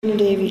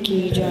Devi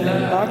ki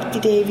jai, Bhakti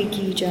Devi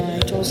ki jai,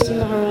 Tulsi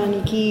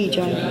Maharani ki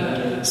jai,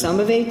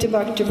 Samaveta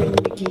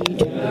Bhaktivinoda ki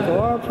jai,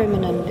 Gaur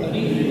Premanande.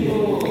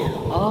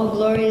 All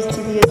glories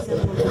to the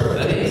assembled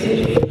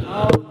devotees.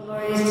 All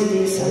glories to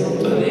the assembled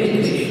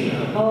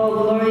devotees. All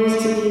glories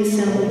to the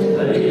assembled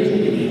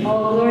devotees.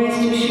 All glories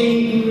to Shri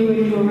Guru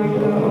and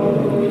Gauranga. All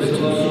glories to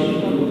Shri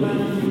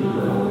Bhagavan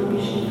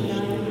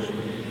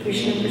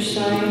Krishna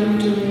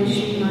Prasad to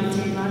Shri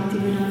Mate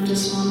Bhaktivedanta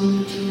Swami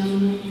Niti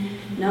Namane.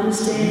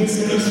 Namaste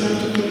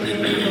Saraswati Devi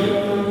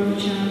Gauravam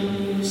Vajami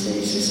Namaste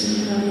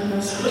Sasankari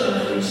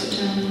Vaskachari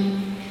Satani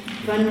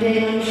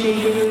Vandeham Shri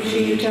Guru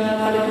Shri Yuta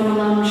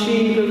Padakamalam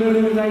Shri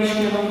Guru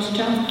Vaishnavam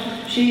Stam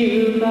Shri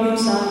Rupam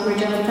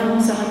Sagrajatam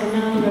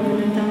Sahaganam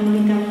Raghunatam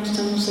Nikam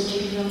Stam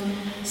Sajivam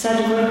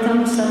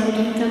Sadhvatam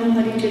Sadhitam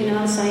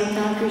Harituna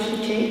Saita Krishna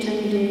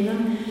Chaitanya Deva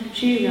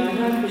Shri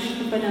Radha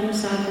Krishna Padam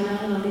Sadhana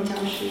Lalita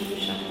Shri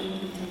Vishakam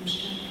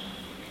Stam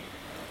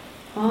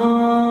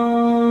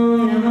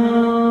Om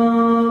Namo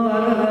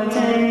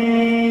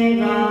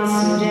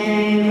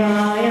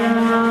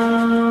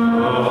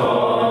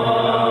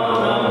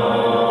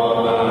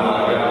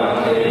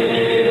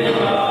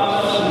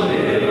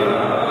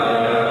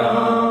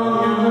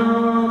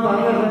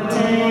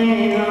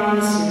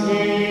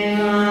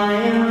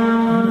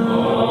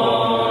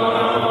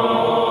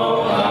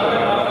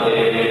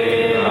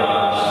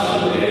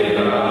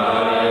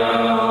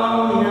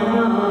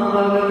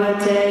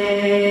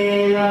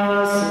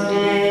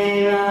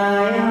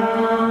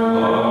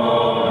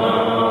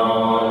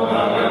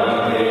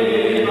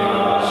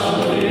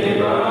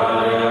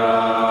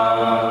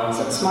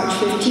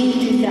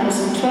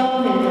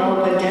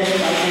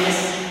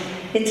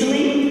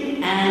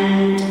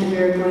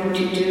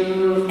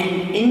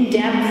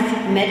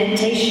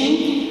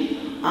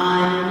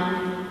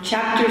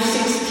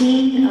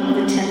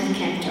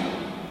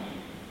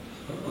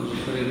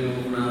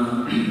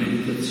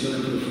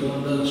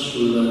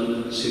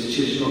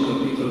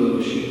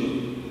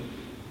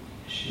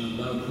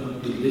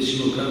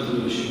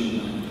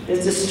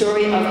It's the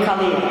story of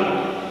Kaliya.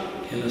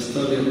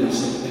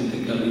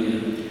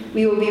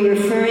 We will be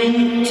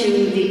referring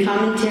to the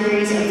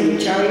commentaries of the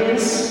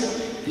Acharyas.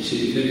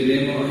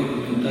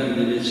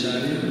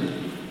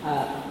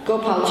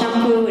 Gopal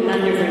Champu and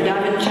Nanda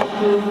Vrindavan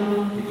Champu.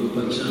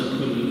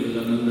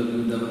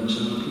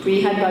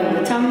 Brihad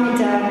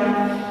Bhagavatamrita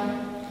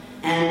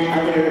and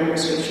other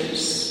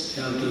scriptures.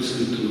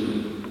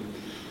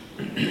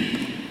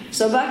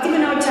 So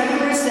Bhaktivinoda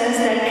Thakur says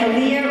that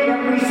Kaliya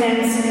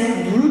represents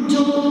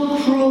brutal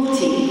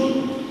cruelty.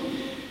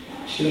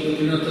 Srila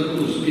Bhaktivinoda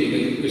Thakur spiega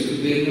che questo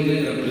demone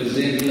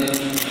rappresenta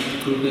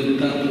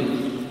crudeltà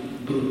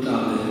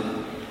brutale.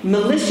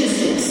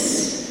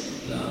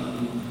 Maliciousness. La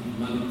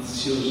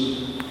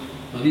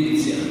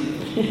malizia.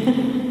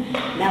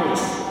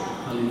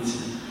 Malice.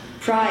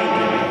 Pride.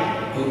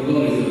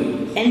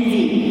 Orgoglio.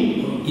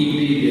 Envy.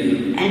 Invidia.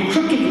 And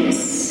crookedness.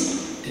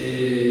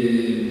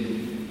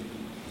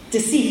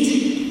 Deceit.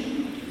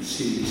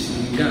 Sì,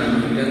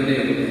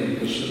 ingannevole,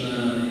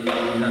 persona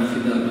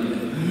inaffidabile.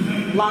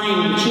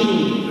 Lying,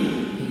 cheating.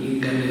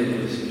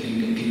 Ingannevole, sì, che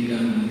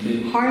inganna, che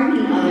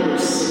harming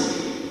others.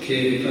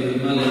 Che fa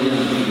del male agli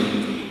altri.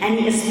 And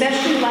he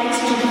especially likes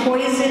to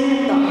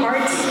poison the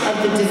hearts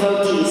of the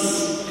devotees.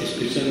 E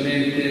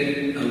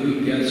specialmente a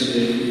lui piace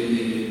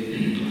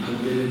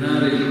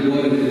avvelenare il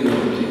cuore dei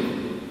devoti.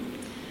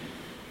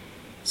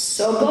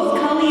 So both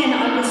Kali and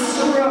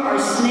Aghasura are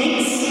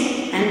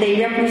snakes, and they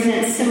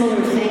represent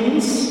similar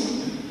things.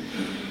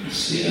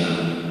 Sia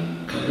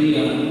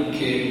Kaliya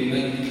che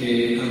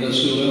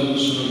Aghasura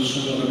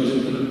sono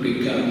rappresentano il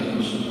peccato.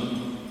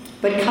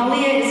 But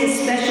Kaliya is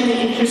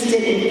especially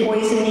interested in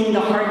poisoning the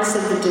hearts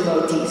of the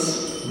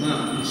devotees.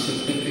 Ma il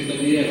serpente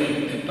Kaliya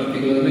è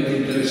particolarmente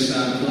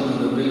interessato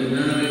ad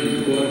avvelenare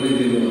il cuore dei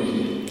devoti.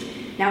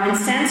 Now in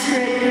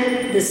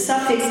Sanskrit, the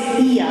suffix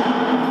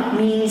iya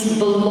means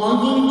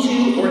belonging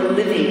to or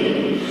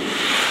living.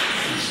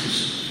 Il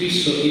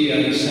suffisso iya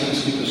in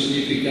sanscrito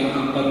significa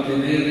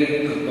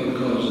appartenere a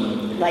qualcosa.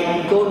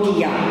 Like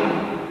Godiya.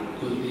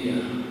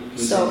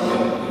 So,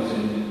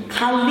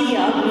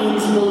 Kaliya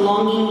means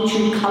belonging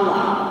to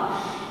Kala.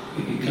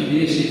 Quindi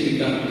Kaliya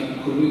significa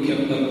colui che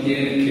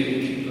appartiene,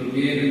 che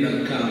proviene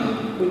da Kala.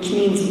 Which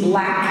means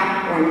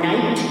black or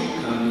night.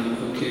 Kala,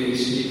 che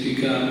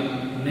significa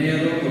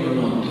nero o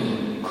notte.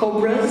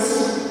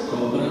 Cobras.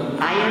 Cobra.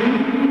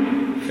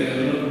 Iron.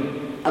 Ferro.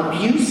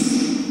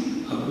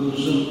 Abuse.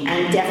 Abuso.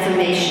 And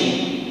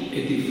defamation.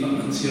 E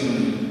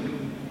diffamazione.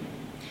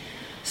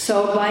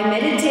 So by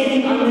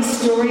meditating on this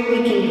story,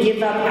 we can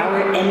give up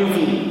our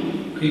envy.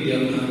 Quindi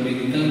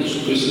meditando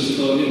su questa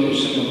storia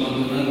possiamo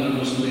abbandonare la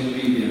nostra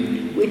invidia.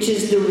 Which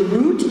is the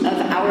root of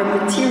our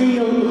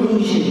material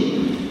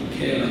illusion.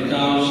 Che è la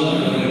causa,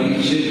 la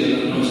radice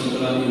della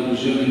nostra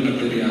illusione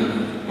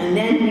materiale. And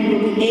then we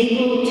will be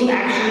able to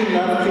actually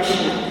love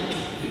Krishna.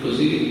 E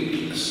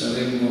così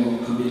saremo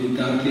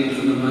abilitati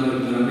ad amare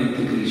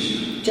veramente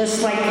Krishna.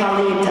 Just like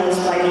Kaliya does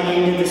by the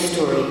end of the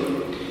story.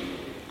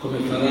 Come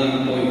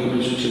farà poi,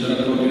 come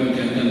succederà proprio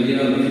anche a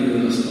Kaliya alla fine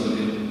della storia.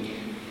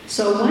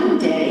 So one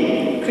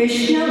day,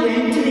 Krishna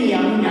went to the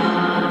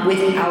Yamuna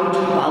without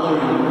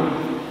Balaram.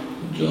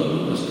 Un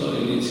giorno, la storia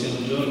inizia,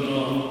 un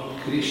giorno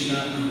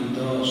Krishna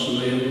andò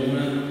sulla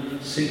Yamuna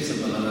senza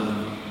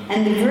Balarama.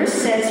 And the verse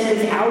says,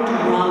 without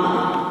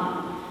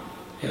Rama.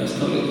 E la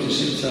storia dice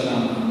senza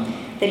Rama.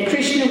 That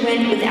Krishna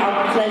went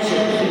without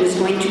pleasure. He was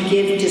going to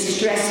give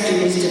distress to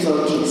his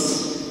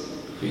devotees.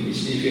 Quindi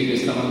significa che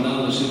stava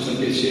andando senza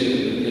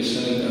piacere,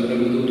 perché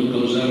avrebbe dovuto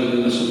causare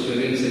della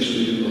sofferenza ai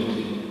suoi devoti.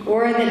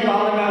 Or that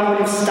Balaram would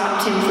have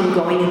stopped him from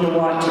going in the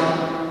water.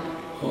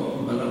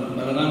 O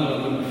Balarama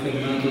l'avrebbe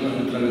fermato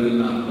dall'entrare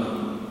nell'acqua.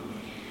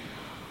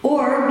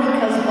 Or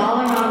because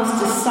Balaram's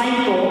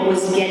disciple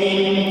was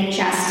getting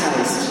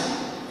chastised.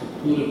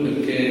 Oppure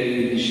perché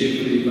i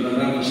discepoli di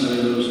Balarama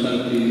sarebbero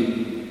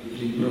stati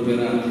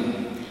rimproverati.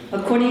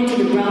 According to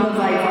the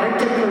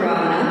Brahma-Vaivarta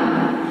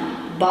Purana,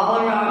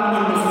 Balaram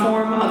in the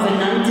form of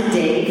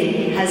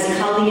Anantadev has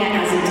Kaliya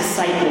as a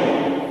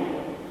disciple.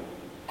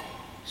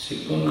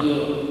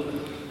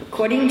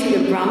 According to the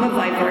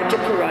Brahma-Vaivarta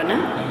Purana,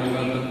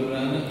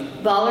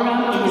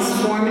 Balaram in his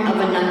form of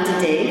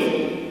Anantadev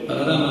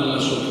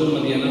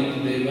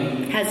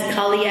has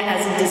Kaliya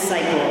as a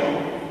disciple.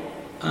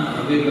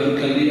 Aveva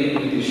Kaliya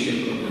come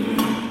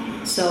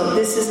discepolo. So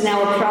this is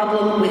now a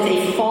problem with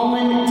a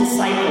fallen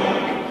disciple.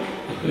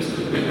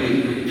 Questo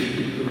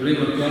il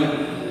problema qua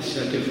si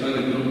ha a che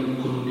fare con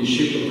un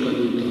discepolo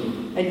caduto.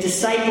 A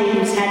disciple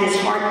who's had his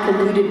heart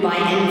polluted by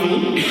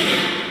envy.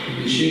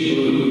 Un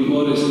discepolo il cui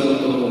cuore è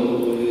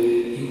stato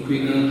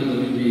inquinato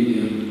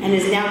dall'invidia. And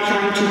is now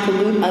trying to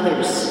pollute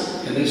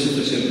others. E adesso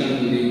sta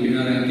cercando di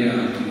inquinare anche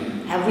altri.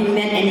 Have we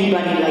met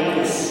anybody like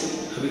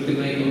this? Avete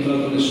mai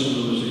incontrato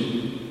nessuno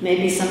così?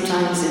 Maybe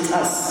sometimes it's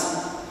us.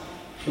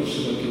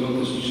 Forse qualche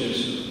volta è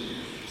successo.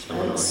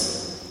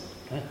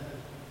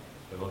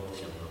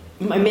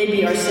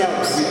 Maybe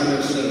ourselves.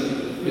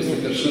 Queste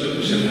persone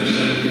possiamo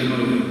essere anche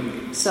noi.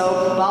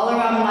 So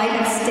Balaram might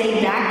have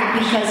stayed back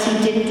because he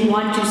didn't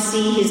want to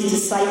see his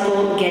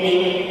disciple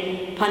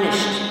getting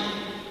punished.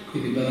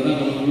 Quindi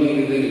Balarama non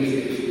voleva vedere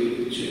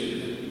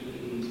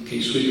che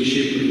i suoi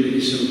discepoli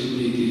venissero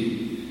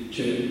puniti.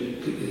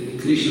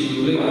 Krishna non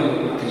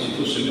voleva che ci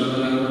fosse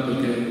Balarama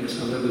perché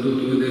avrebbe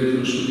dovuto vedere che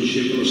un suo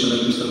discepolo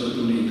sarebbe stato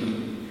punito.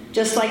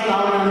 Just like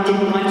Balaram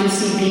didn't want to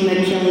see Bhima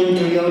killing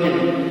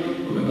Duryodhana.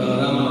 Come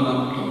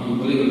Balarama non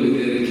voleva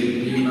vedere che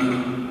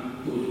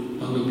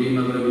quando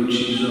Bhima avrebbe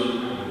ucciso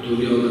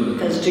Duryodhana.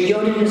 Because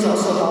Duryodhana is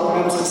also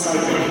Balaram's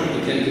disciple.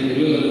 Perché anche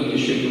Duryodhana è un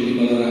discepolo di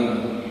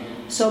Balarama.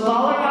 So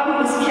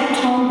Balaram was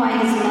kept home by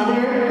his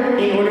mother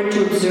in order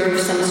to observe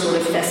some sort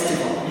of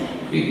festival.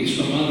 Quindi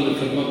sua madre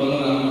fermò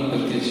Balarama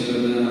perché c'era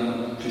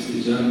da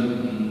festeggiare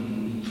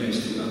un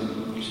festival,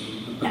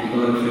 una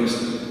particolare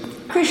festa.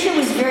 Krishna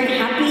was very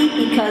happy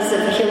because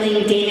of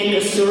killing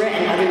Dana-Asura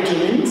and other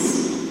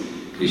demons.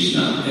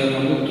 Krishna era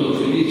molto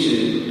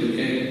felice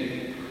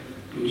perché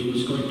he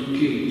was going to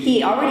kill.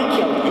 He already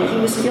killed and he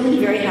was feeling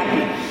very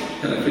happy.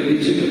 Era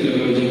felice perché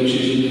aveva già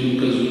ucciso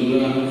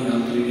Dana-Asura e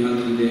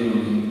altri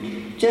demoni.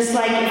 Just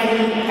like if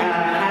we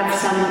have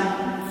some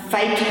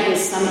fight with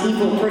some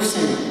evil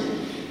person.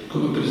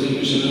 Come per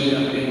esempio se noi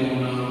abbiamo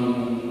una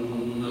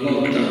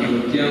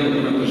lottiamo con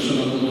una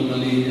persona molto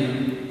maligna.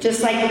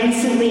 Just like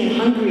recently in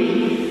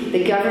Hungary,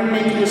 the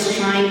government was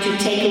trying to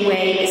take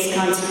away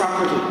ISKCON's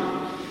property.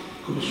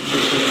 Come è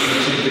successo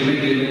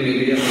recentemente in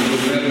Ungheria, il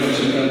governo ha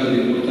cercato di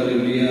portare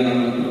via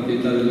la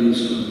proprietà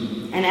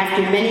dell'ISKCON. And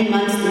after many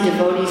months, the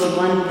devotees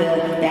won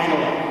the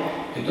battle.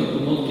 E dopo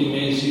molti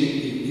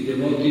mesi i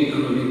devoti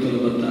hanno vinto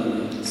la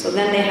battaglia. So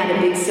then they had a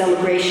big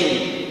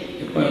celebration.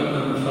 E poi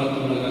hanno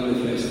fatto una grande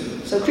festa.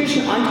 So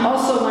Krishna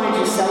also wanted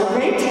to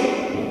celebrate.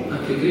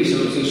 Anche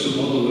Krishna allo stesso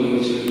modo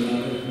voleva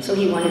celebrare. So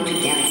he wanted to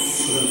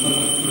dance. Voleva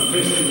fare una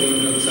festa e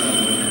voleva danzare.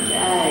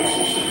 Jai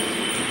Shri Krishna.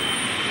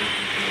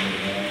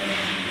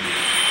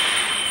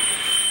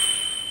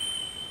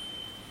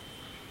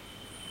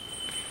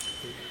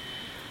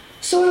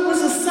 So it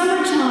was a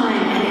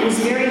summertime and it was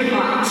very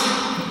hot.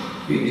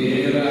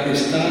 Quindi era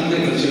estate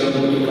e faceva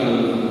molto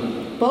caldo.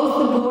 Both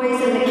the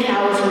boys and the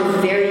cows were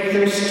very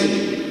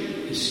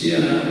thirsty. E sia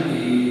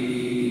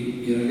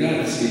i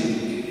ragazzi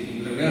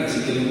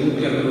che le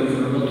mucche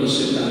erano molto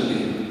assetati.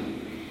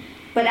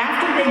 But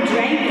after they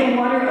drank the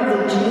water of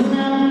the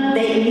Jamuna,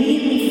 they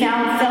immediately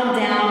fell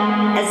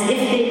down as if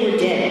they were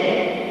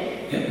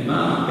dead.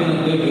 Ma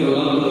appena bebbero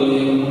l'acqua della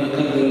Yamuna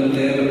caddero a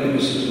terra come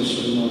se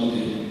fossero morti.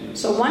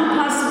 So one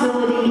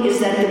possibility is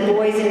that the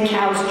boys and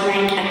cows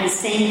drank at the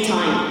same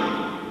time.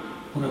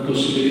 Una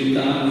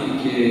possibilità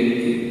è che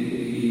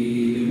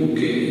le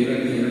mucche e i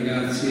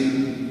ragazzi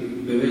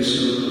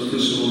bevessero allo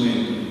stesso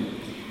momento.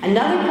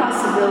 Another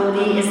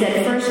possibility is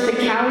that first the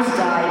cows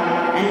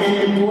died and then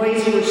the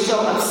boys were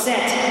so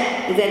upset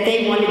that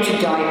they wanted to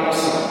die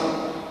also.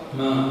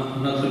 Ma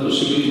un'altra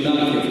possibilità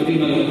è che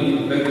prima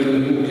bebbero le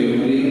mucche e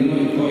morirono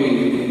e poi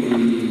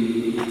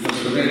i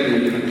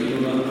pastorelli anche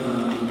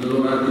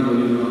loro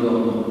morivano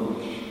dopo.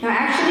 Now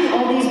actually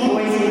all these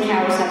boys and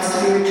cows have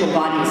spiritual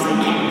bodies, they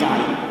can't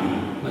die.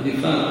 Ma di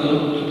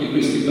fatto tutti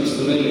questi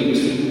pastorelli,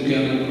 queste mucche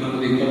hanno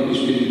dei corpi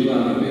spirituali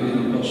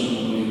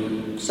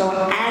So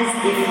as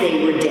if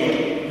they were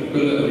dead. Per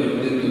quello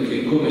abbiamo detto che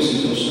è come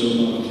se fossero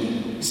morti.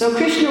 So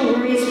Krishna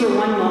worries for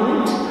one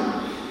moment.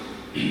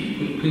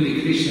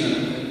 Quindi Krishna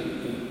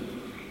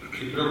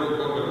Si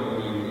preoccupò per un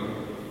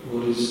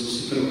momento.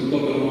 si preoccupò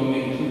per un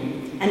momento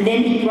And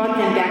then he brought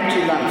them back to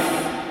life.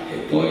 e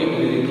poi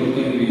li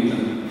riportò in vita.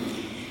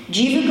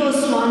 Jiva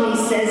Goswami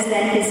says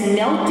that his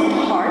melted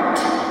heart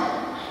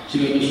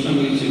Jiva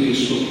Goswami dice che il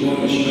suo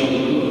cuore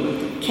sciolto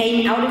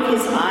came out of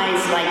his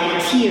eyes like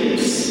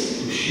tears.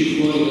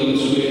 uscì fuori dai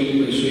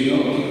suoi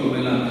occhi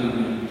come lacrime.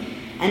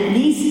 And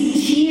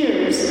these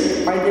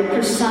tears are the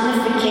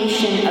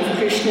personification of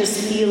Krishna's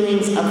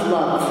feelings of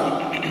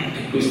love.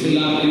 E queste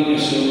lacrime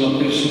sono la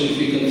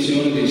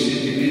personificazione dei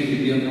sentimenti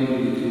di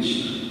amore di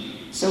Krishna.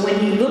 So when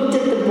he looked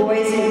at the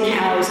boys and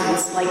cows,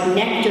 it's like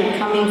nectar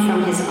coming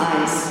from his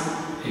eyes.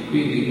 E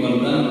quindi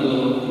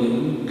guardando le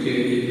mucche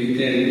e i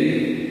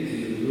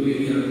vitelli,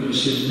 lui era come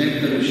se il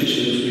nettare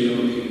uscisse dai suoi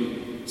occhi.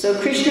 So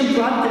Krishna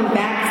brought them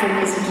back from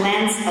his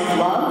glance of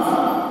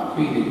love,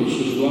 Quindi col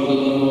suo sguardo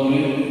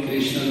d'amore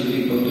Krishna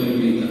li riportò in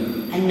vita.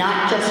 and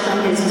not just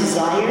from his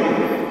desire,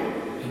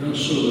 E non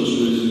solo dal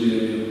suo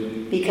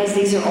desiderio, because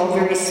these are all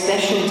very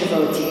special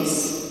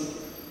devotees.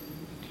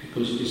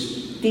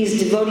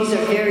 These devotees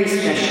are very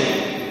special.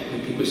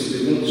 perché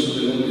questi devoti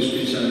sono devoti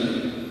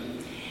speciali.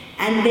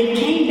 And they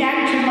came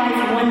back to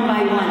life one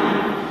by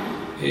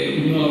one.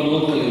 E uno alla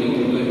volta li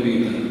riportò in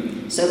vita.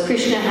 So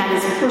Krishna had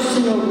his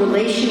personal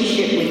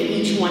relationship with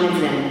each one of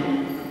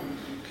them.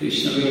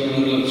 Krishna aveva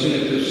una relazione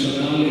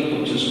personale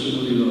con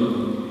ciascuno di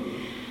loro.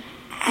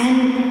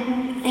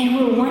 And they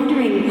were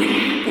wondering what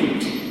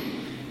happened.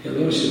 E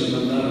allora si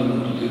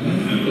domandarono tutti,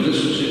 ma cosa è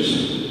successo?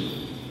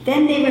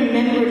 Then they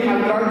remembered how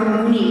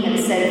Garga Muni had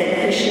said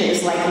that Krishna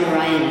is like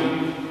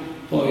Narayana.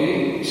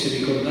 Poi si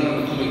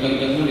ricordarono come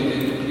Gargamuni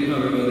tempo prima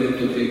aveva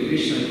detto che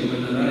Krishna è come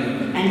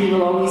Narayana And he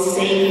will always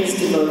save his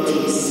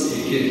devotees.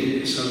 e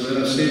che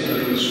salverà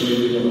sempre i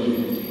suoi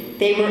devoti.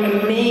 They were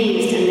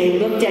amazed and they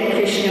looked at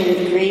Krishna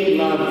with great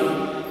love.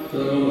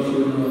 Allora loro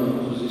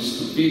furono così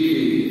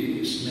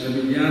stupiti,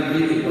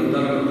 meravigliati e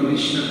guardarono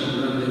Krishna con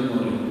grande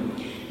amore.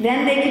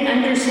 Then they could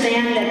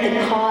understand that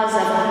the cause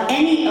of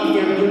any of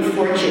their good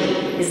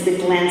fortune is the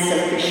glance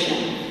of Krishna.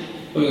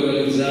 Poi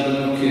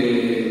realizzarono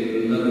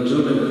che la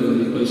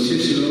ragione di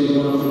qualsiasi loro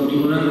buona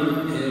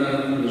fortuna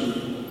era lo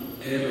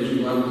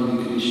sguardo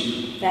di Krishna.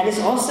 That is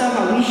also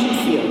how we should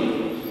feel.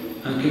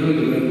 Anche noi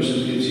dovremmo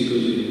sentirci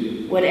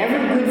così. Whatever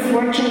good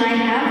fortune I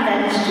have,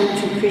 that is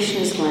due to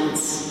Krishna's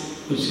glance.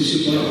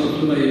 Qualsiasi buona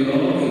fortuna io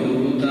ho è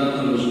dovuta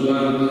allo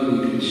sguardo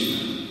di Krishna.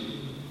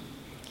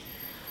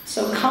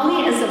 So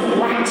Kaliya is a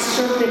black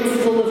serpent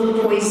full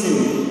of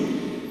poison.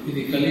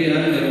 Quindi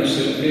Kaliya era un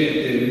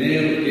serpente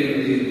nero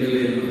pieno di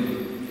veleno.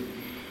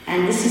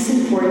 And this is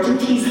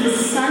important. He's the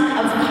son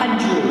of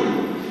Kadru.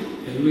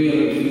 E lui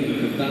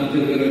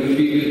era il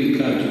figlio di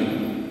Kaju.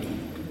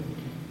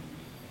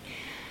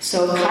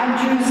 So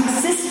Kadru's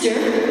sister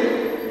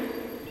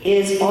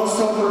is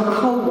also her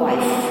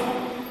co-wife.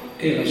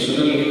 E la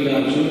sorella di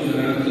Kaju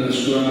era anche la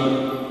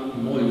sua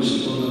moglie,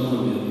 seconda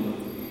moglie.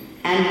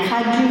 And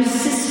Kadru's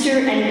sister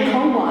and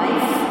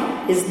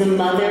co-wife is the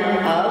mother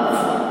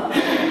of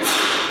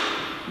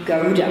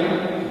Garuda.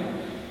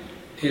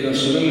 E la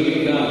sorella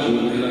di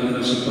Kaju e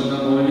la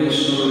seconda moglie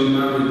sono le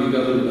mamme di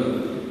Garuda.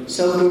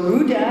 So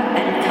Garuda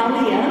and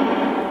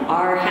Kaliya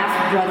are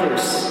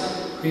half-brothers.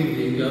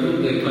 Quindi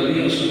Garuda e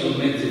Kaliya sono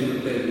mezzi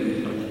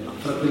fratelli,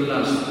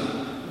 fratellastri.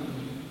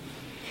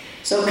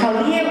 So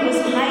Kaliya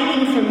was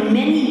hiding for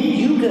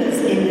many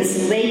yugas in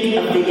this lake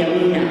of the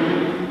Yamuna.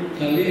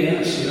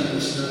 Kaliya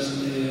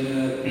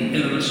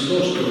era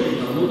nascosto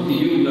da molti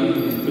yuga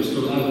in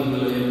questo lago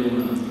della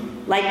Yamuna.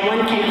 Like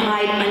one can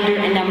hide under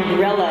an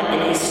umbrella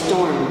in a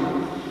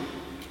storm.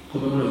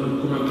 Come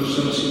una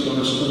persona si può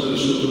nascondere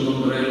sotto un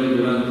ombrello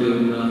durante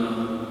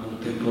un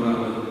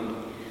temporale.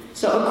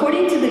 So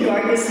according to the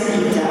Garga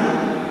Samhita,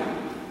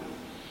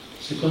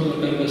 Secondo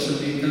la Garga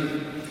Samhita,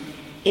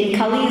 in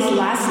Kaliya's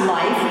last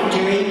life,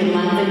 during the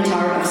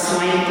Manvantar of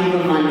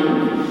Swayambhuva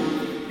Manu,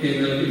 e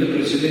nella vita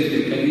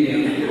precedente Kaliya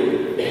nella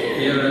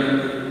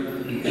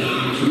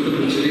sua vita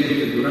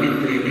precedente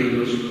durante il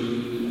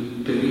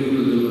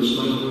periodo dello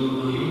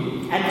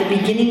Swayambhuva, at the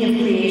beginning of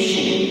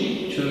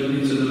creation, cioè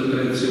all'inizio della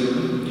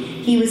creazione,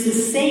 he was a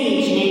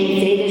sage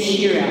named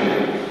Vedashira,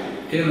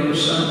 era un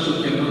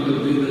saggio chiamato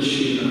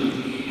Vedashira,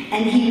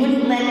 and he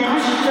wouldn't let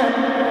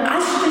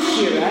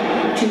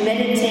Ashvashira to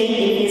meditate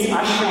in his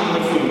ashram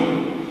with him.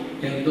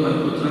 e andò a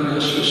incontrare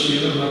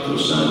Ashvashira, un altro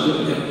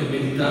saggio, per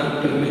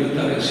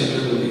meditare insieme a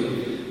lui.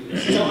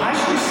 So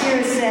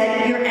Ashvashira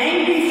said, "You're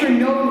angry for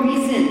no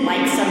reason,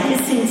 like some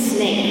hissing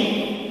snake."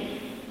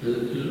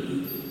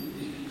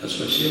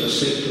 Ashvashira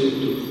said to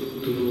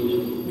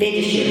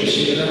Vedashira,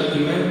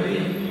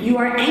 you "You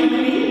are angry? are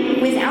angry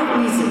without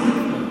reason."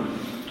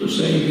 Tu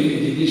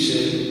gli disse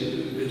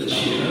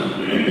Vedashira,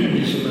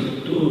 ma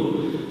tu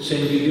sei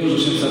invidioso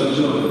senza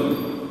ragione.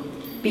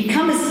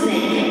 Become a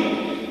snake.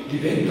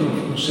 Diventa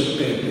un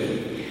serpente.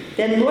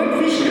 Then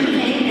Lord Vishnu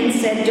came and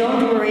said,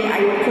 "Don't worry, I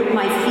will put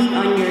my feet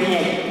on your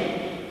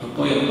head." Ma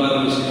poi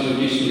appare il Signore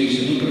Gesù e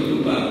dice non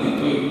preoccuparti,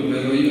 poi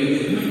verrò io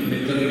e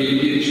metterò i miei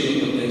piedi sulla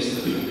tua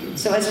testa.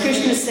 So as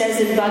Krishna says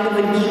in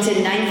Bhagavad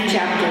Gita, 9th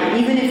chapter,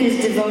 even if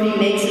his devotee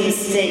makes a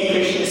mistake,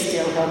 Krishna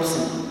still helps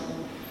him.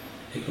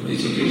 E come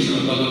dice Krishna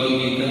nel Bhagavad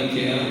Gita,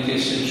 che anche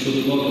se un suo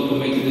devoto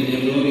commette degli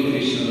errori,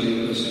 Krishna lo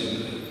aiuta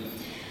sempre.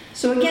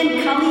 So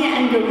again, Kaliya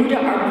and Garuda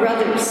are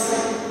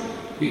brothers.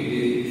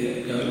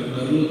 Quindi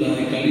Garuda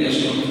e Kaliya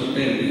sono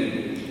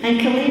fratelli. And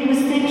Kaliya was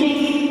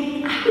thinking,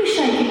 I wish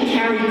I could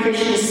carry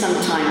Krishna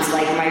sometimes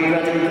like my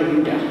brother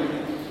Garuda.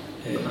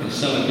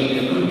 Pensava che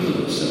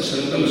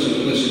sarebbe bello se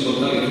potessi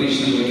portare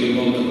Krishna qualche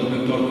volta come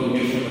porto il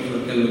mio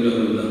fratello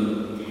Garuda.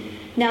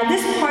 Now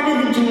this part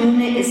of the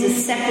Jamuna is a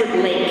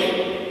separate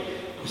lake.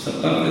 Questa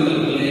parte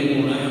della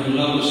Yamuna è un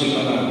lago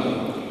separato.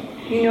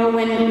 You know,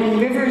 when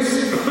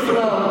rivers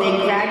flow,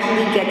 they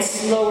gradually get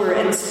slower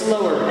and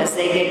slower as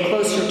they get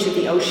closer to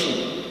the ocean.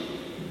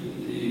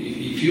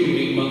 I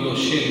fiumi quando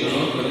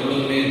scendono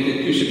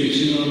gradualmente più si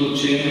avvicinano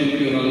all'oceano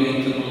più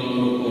rallentano la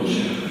loro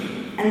corsa.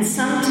 And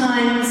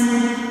sometimes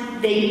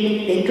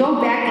they go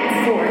back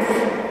and forth,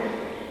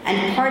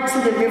 and parts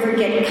of the river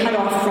get cut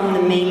off from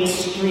the main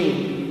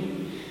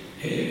stream.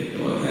 E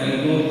poi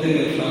a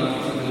volte fa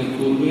delle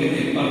curve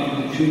e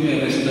parte del fiume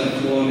resta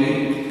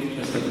fuori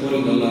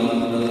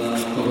dalla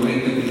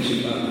corrente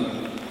principale.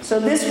 So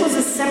this was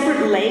a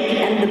separate lake,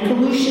 and the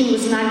pollution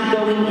was not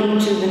going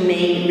into the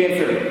main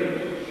river.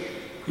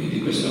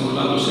 Quindi questo è un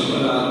lago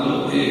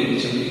separato e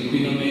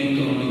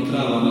l'inquinamento non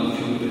entrava nel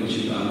fiume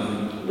principale.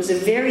 It was a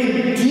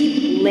very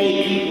deep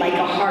lake, like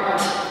a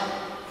heart.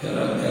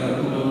 Era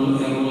un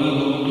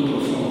lago molto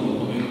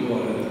profondo, come il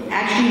cuore.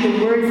 Actually,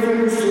 the word for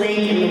this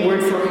lake and the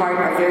word for heart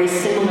are very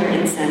similar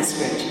in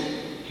Sanskrit.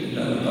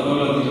 La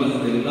parola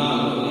del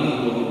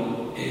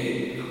lago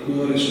e il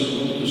cuore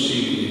sono molto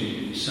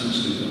simili in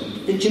sanscrito.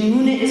 The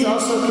Jamuna is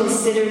also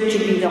considered to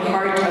be the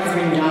heart of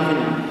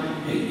Vrindavana.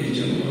 La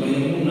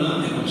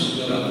Yamuna è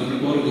considerata il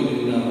cuore di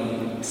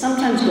Vrindavana.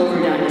 Sometimes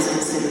Govardhan is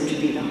considered to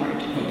be the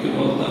heart. Qualche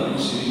volta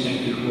si dice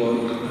anche il cuore,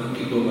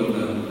 anche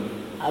Govardhan.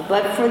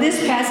 But for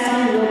this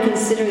pastime, we'll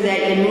consider that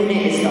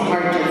Yamuna is the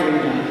heart of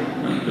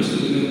Vrindavana. Ma in questo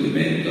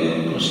divertimento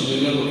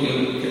consideriamo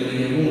che la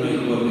Yamuna è il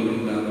cuore di Vrindavana.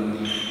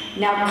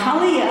 Now,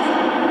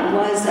 Kaliya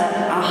was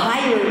a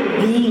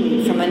higher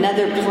being from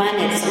another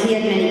planet, so he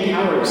had many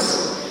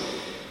powers.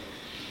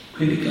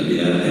 Quindi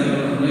Kaliya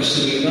era un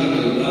essere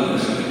elevato da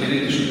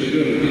pianeti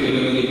superiori, quindi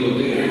aveva dei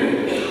poteri.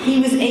 He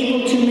was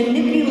able to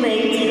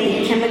manipulate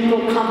the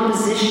chemical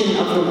composition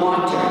of the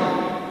water.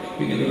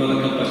 Quindi aveva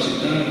la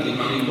capacità di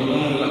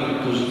manipolare la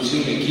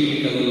composizione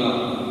chimica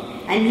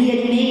dell'acqua. And he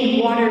had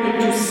made water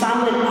into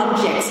solid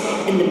objects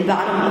in the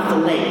bottom of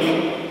the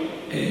lake.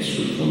 E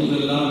sul fondo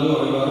del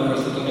lago era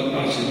stato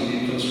capace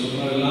di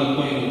trasformare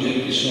l'acqua in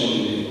oggetti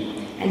solidi.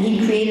 And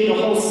he created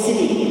a whole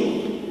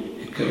city.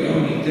 E creò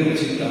un'intera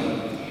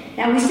città.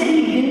 Now we said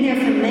he'd been there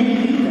for many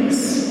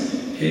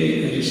yugas.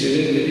 E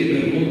risiedette lì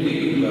per molti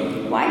yuga.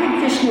 Why did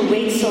Krishna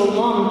wait so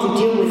long to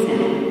deal with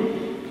him?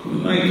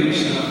 Come mai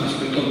Krishna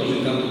aspettò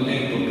così tanto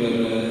tempo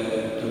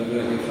per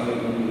avere a che fare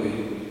con lui?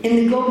 In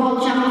the Gopal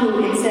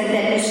Champu it said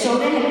that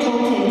Yashoda had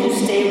told him to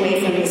stay away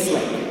from this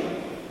lake.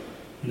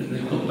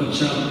 Nel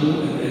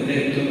Kompachampu è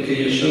detto che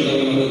Yashoda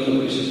aveva detto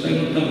che se stai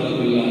lontano da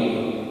quel lago.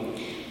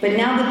 But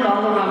now that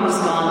Balaram was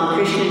gone,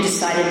 Krishna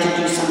decided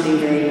to do something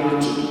very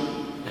naughty.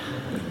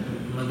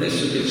 Ma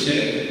adesso che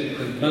c'è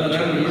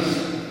Balaram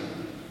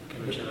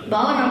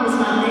Balaram was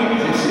not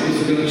there. si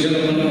dice che non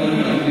c'era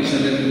Balaram, Krishna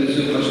ha detto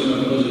che faccio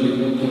qualcosa di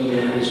molto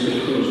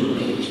rispettoso,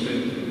 molto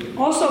rispetto.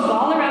 Also,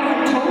 Balaram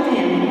had told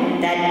him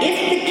that if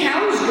the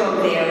cows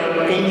go there,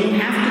 then you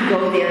have to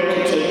go there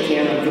to take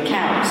care of the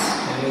cows.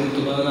 Aveva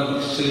detto Balaram,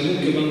 se le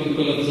mucche vanno in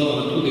quella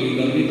zona, tu devi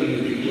dar lì per le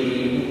pitture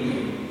delle mucche.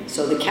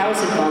 So the cows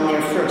had gone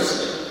there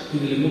first.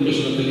 Quindi le mucche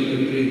sono andate lì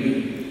per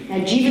prime. Now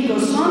Jiva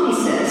Goswami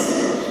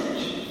says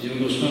Jiva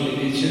Goswami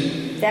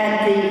dice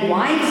that the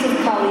wives of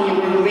Kaliya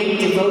were great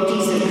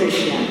devotees of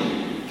Krishna.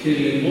 che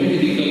le mogli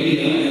di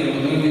Kaliya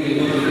erano grandi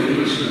devoti di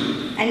Krishna.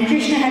 And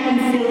Krishna had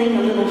been feeling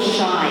a little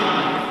shy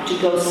to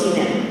go see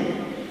them.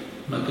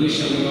 Ma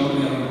Krishna era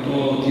un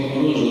po'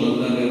 timoroso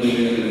da andare a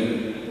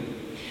vederle.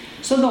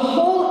 So the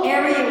whole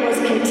area was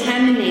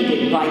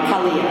contaminated by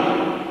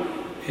Kaliya.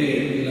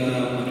 E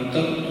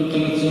tutta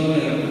la zona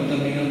era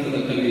contaminata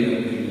da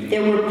Kaliya.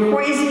 There were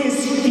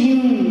poisonous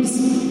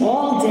fumes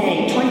all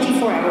day,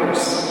 24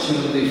 hours.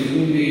 C'erano dei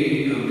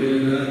fumi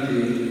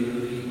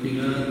avvelenati,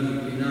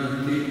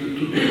 inquinanti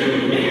tutto il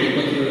giorno,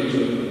 24 ore al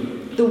giorno.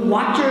 The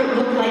water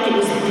looked like it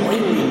was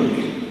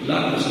boiling.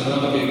 L'acqua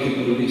sembrava che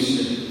bollisse.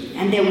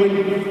 And there were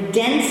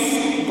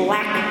dense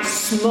black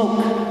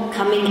smoke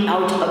coming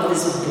out of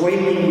this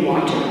boiling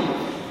water.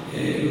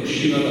 E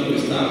usciva da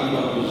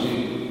quest'acqua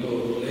così,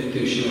 bollente,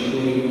 usciva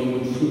fuori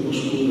un fumo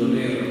scuro,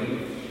 nero.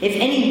 If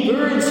any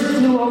birds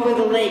flew over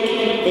the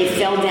lake, they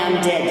fell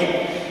down dead.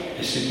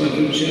 E se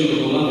qualche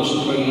uccello volava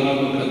sopra il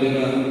lago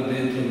cadeva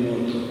dentro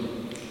morto.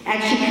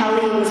 Actually,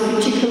 Kaliya was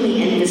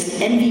particularly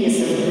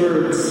envious of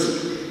birds.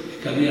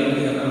 Kaliya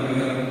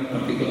era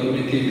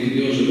particolarmente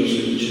invidioso verso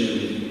gli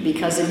uccelli.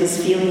 because of his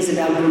feelings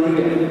about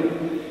Garuda.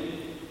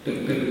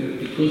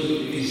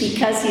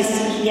 Because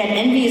he had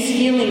envious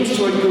feelings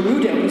toward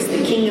Garuda, who's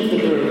the king of the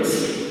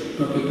birds.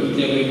 Proprio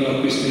perché aveva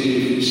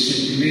questi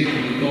sentimenti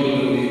di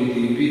collo, di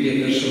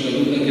invidia verso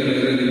Garuda, che era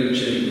il re degli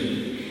uccelli.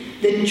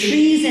 The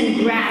trees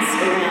and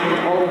grass around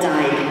all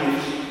died.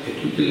 E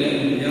tutte gli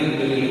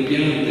alberi e le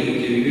piante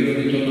che vivevano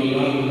intorno al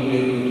lago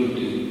morirono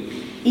tutti.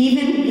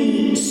 Even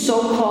the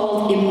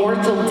so-called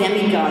immortal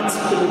demigods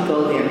couldn't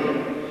go there.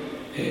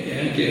 E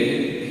anche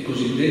i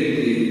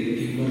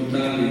cosiddetti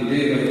immortali,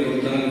 Deva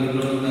immortali,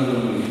 non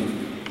andavano lì.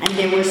 And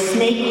there were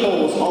snake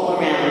holes all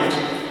around.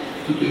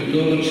 Tutto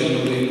intorno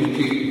c'erano dei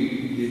buchi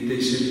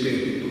dei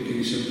serpenti, buchi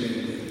di serpente.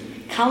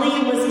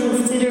 Kaliya was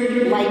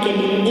considered like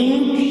an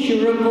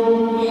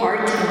incurable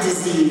heart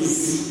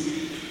disease.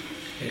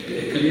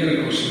 E Kaliya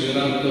era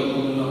considerato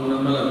come una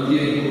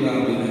malattia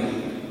incurabile.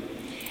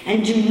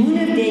 And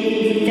Jamuna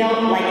Devi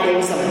felt like there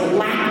was a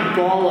black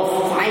ball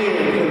of fire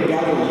in her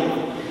belly.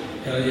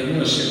 E la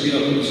Yamuna sentiva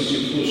come se ci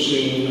fosse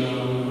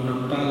una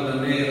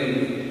palla nera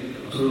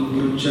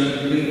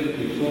bruciante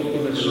di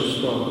fuoco nel suo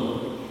stomaco.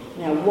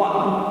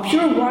 Now,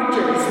 pure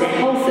water is the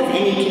health of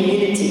any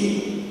community.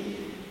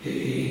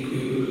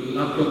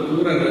 L'acqua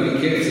pura è la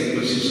ricchezza di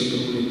qualsiasi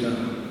comunità.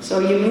 So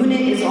Yamuna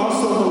is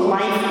also the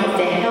life of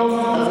the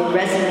health of the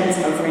residents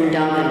of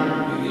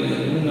Vrindavan. Quindi la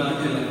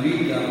Yamuna è la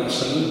vita, la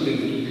salute di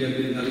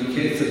tutti, la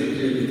ricchezza di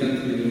tutti gli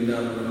abitanti di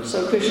Vrindavan.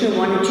 So Krishna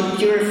wanted to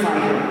purify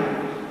her.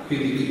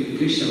 Quindi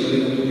Krishna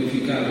voleva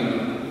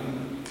purificarla.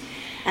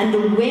 And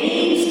the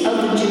waves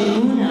of the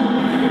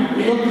Jamuna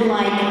look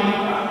like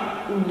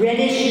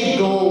reddish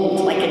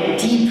gold, like a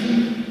deep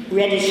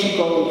reddish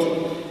gold.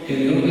 E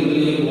le onde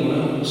della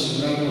Yamuna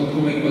sembravano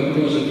come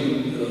qualcosa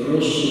di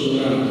rosso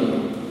dorato.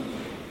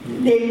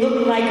 They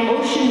look like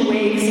ocean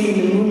waves in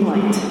the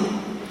moonlight.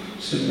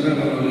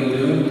 Sembravano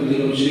le onde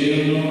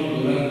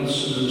dell'oceano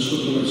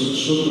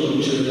sotto la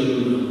luce della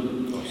luna.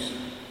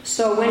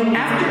 So when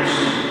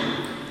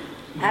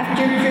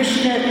after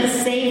Krishna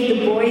saved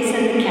the boys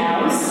and the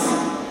cows,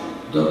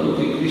 dopo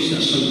che Krishna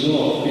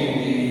salvò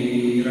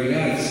quindi i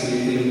ragazzi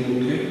e le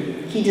mucche,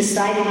 he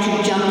decided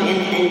to jump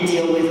in and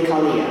deal with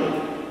Kaliya.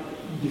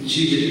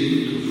 Decide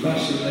di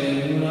tuffarsi nella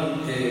Yamuna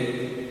e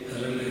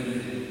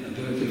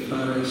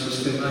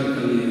sistemare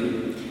Kaliya.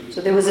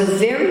 So there was a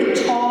very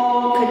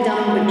tall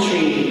kadamba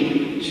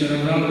tree. C'era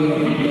un albero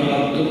molto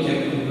alto,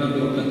 un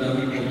albero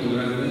kadamba molto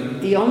grande.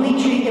 The only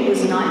tree that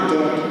was not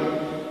dead.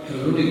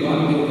 Era l'unico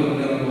albero che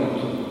non era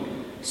morto.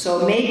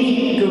 So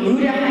maybe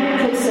Garuda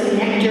had put some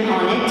nectar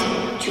on it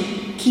to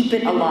keep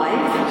it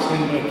alive.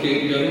 Sembra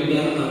che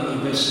Garuda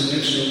avesse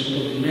messo un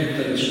po' di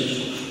nettare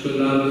su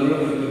quell'albero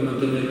per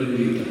mantenerlo in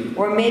vita.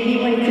 Or maybe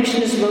when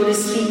Krishna's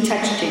lotus feet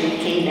touched it, it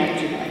came back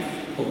to life.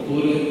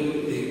 Oppure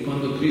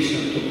quando Krishna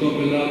toccò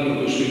quell'albero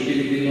con i suoi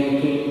piedi di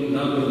loto,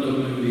 l'albero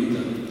tornò in vita.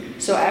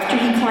 So after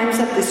he climbs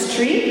up this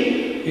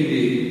tree,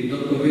 quindi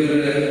dopo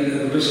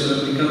aversi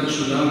arrampicato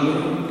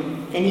sull'albero,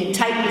 then he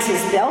tightens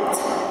his belt.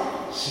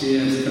 Si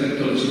è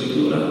stretto la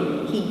cintura.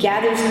 He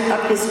gathers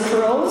up his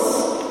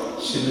curls.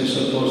 Si è messo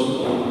a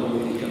posto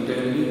i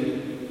capelli.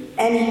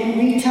 And he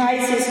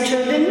reties his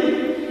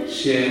turban.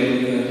 Si è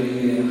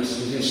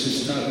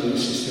riassestato e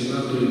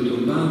sistemato il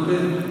turbante.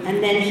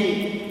 And then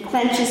he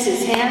clenches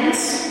his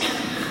hands.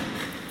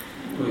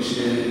 Poi si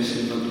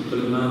è battuto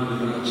le mani e le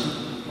braccia.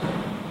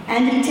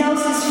 And he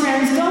tells his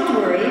friends, don't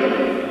worry.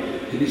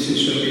 E dice ai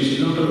suoi amici,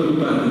 non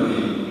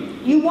preoccupatevi.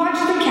 You watch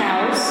the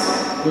cows.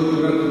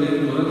 Voi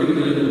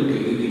guardatevi le mucche.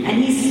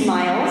 And he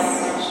smiles.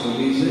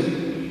 Sorrise.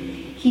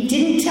 He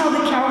didn't tell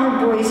the cowherd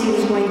boys he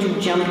was going to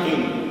jump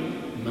in.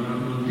 Ma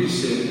non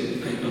disse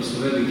ai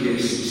pastorelli che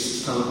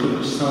stava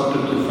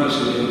per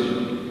tuffarsi dentro.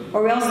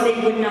 Or else they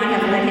would not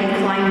have let him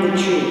climb the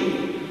tree.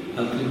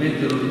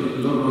 Altrimenti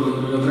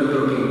loro non gli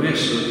avrebbero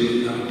permesso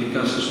di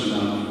arrampicarsi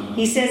sull'albero.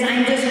 He says,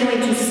 I'm just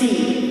going to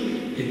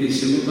see. E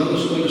disse,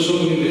 voglio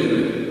solo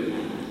vedere.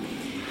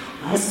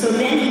 So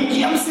then he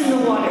jumps in the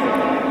water.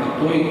 Ma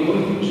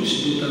poi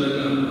si butta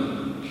nell'acqua.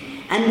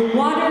 And the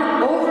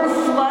water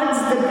overfloods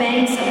the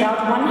banks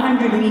about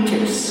 100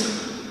 meters.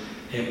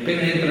 E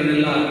appena entra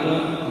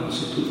nell'acqua, quando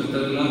si tuffa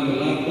nell'acqua,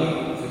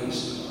 l'acqua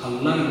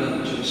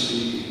allarga, cioè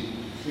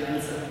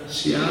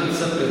si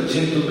alza per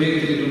 100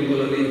 metri lungo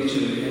la riva,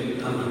 cioè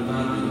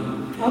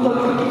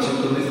allarga per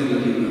 100 metri la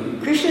riva.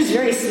 Krishna is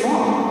very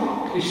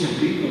small. Krishna è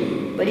piccolo.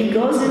 But he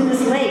goes in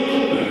this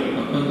lake.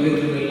 Ma quando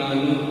entra nel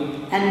lago,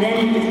 and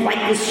then there's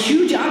like this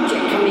huge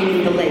object coming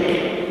in the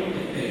lake.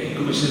 È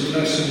come se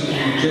entrasse un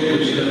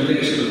oggetto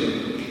gigantesco.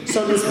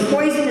 So this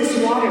poisonous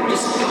water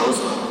just goes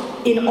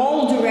in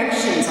all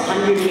directions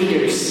 100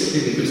 meters.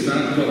 Quindi questa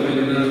acqua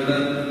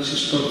avvelenata si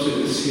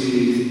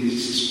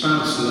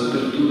spanse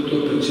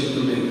dappertutto per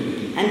 100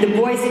 metri. And the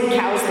boys and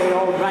cows, they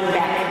all run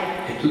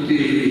back. E tutti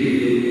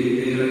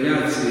i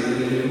ragazzi e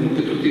le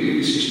mucche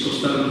tutti si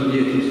spostarono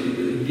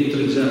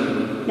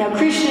indietreggiarono. Now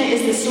Krishna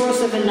is the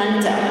source of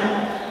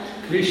Ananta.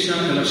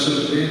 Krishna è la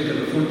sorgente,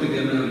 la fonte di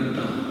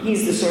Ananta.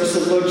 He's the source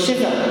of Lord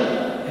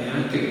Shiva. E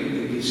anche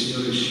il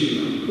Signore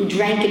Shiva. Who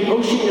drank an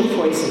ocean of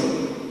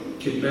poison.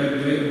 che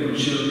beve un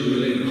oceano di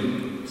veleno.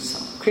 So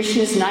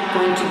Krishna is not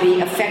going to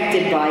be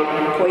affected by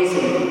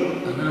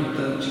poison.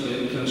 Ananta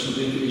c'è un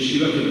studente di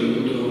Shiva che ha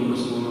bevuto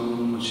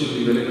un oceano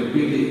di veleno,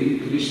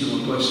 quindi Krishna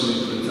non può essere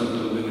influenzato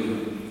dal veleno.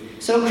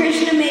 So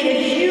Krishna made a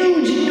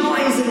huge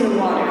noise in the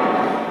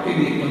water.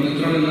 Quindi quando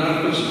entrò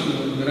nell'acqua ci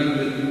fu un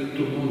grande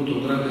tumulto,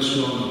 un grande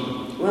suono.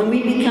 When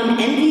we become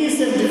envious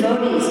of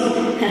devotees,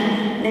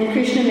 then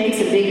Krishna makes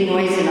a big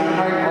noise in our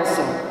heart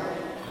also.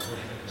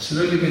 Se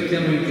noi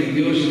diventiamo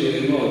invidiosi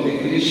dei devoti,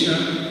 Krishna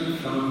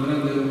fa un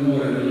grande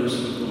rumore nel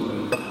nostro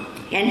cuore.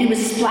 And he was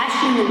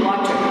splashing the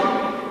water,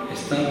 E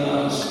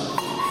stava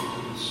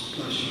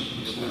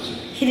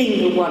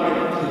hitting the water.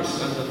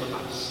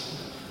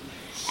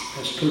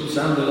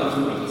 spruzzando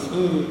l'acqua.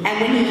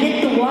 And when he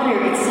hit the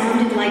water, it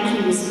sounded like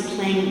he was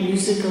playing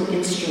musical E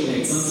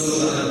instruments.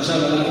 quando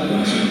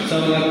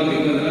lanciava l'acqua di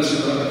quadra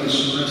sembrava che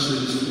suonasse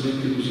degli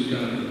strumenti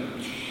musicali.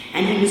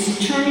 And he was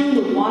turning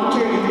the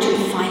water into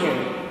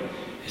fire.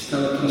 E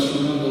stava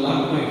trasformando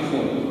l'acqua in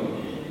fuoco.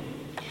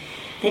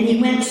 Then he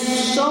went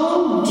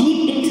so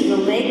deep into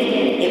the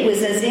lake, it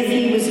was as if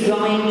he was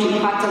going to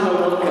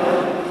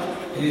Patalaloka.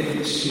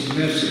 E si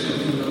immerse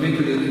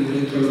profondamente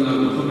dentro il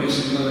lago, come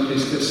sembrava che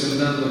stesse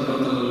andando a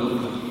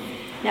Patalaloka.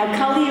 Now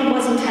Kaliya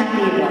wasn't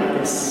happy about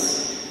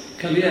this.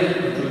 Kaliya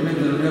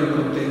naturalmente non era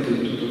contento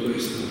di tutto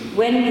questo.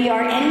 When we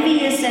are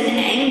envious and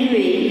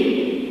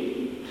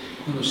angry,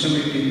 Quando siamo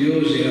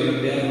invidiosi e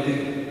arrabbiati,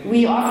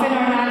 we often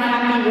are not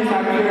happy with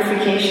our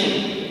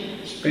purification.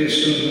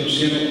 spesso non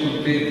siamo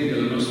contenti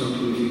della nostra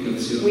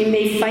purificazione. We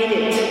may fight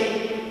it.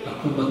 La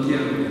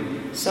combattiamo.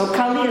 So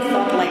Kaliya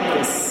thought like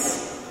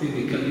this.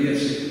 Quindi Kaliya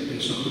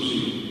pensò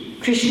così.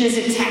 Krishna is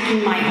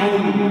attacking my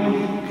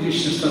home.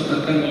 Krishna sta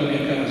attaccando la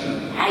mia casa.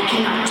 I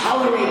cannot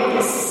tolerate Non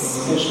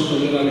this. posso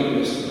tollerare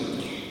questo.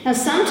 Now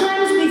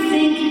sometimes we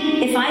think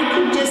if I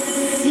could just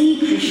see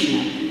Krishna,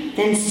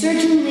 then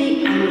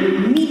certainly I would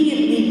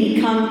immediately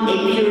become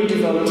a pure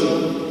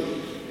devotee.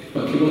 E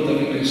qualche volta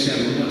noi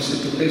pensiamo, ma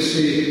se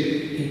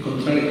potessi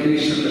incontrare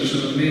Krishna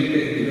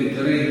personalmente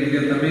diventerei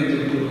immediatamente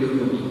un puro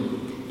devoto.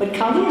 But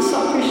Kaliya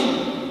saw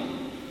Krishna.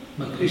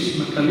 Ma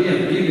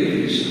Kaliya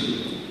vide Krishna,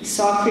 He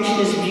saw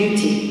Krishna's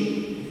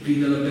beauty.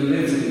 vide la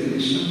bellezza di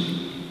Krishna,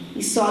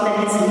 He saw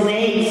that his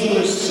legs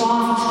were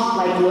soft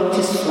like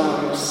lotus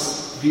flowers.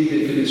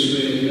 vide che le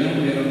sue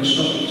gambe erano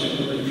soffici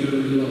come il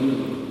fiore del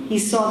loto, He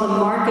saw the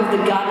mark of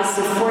the goddess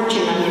of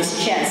fortune on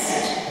his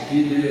chest.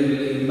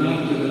 vide il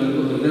marchio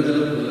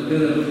della dea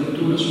della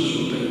fortuna sul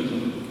suo petto,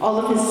 All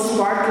of his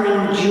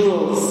sparkling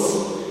jewels.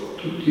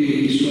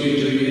 tutti i suoi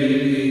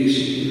gioielli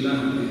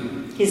scintillanti,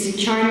 His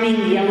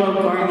charming yellow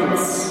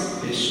garments.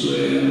 e i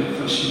suoi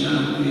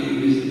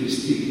affascinanti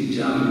vestiti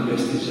gialli,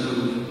 vesti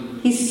gialli.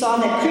 He saw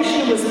that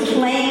Krishna was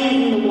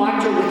playing in the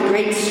water with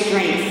great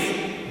strength,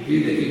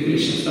 Vide che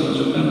Krishna stava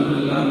giocando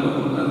nell'acqua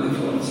con grande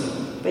forza,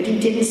 but he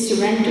didn't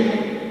surrender.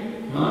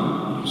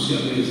 ma non si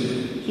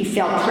arrese. He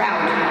felt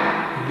proud.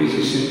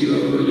 Invece si sentiva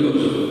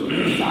orgoglioso.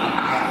 He thought,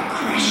 I'll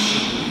crush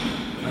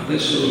him.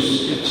 Adesso lo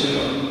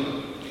schiaccerò.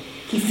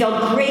 He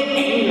felt great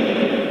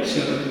anger.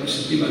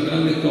 Sentiva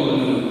grande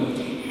collera.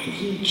 And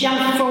he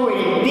jumped forward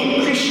and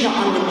bit Krishna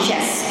on the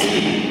chest.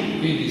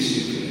 Quindi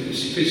si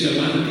fece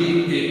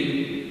avanti e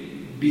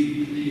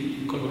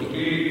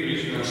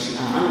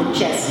On the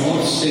chest.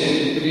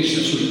 morse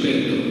Krishna sul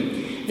petto.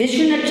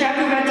 Vishwanath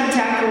Chakravarti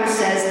Thakur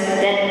says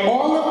that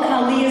all of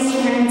Kaliya's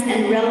friends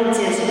and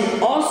relatives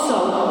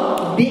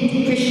also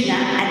bit Krishna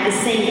at the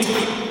same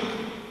time.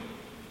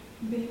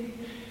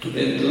 Ha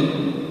detto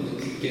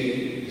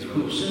che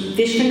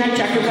Vishwanath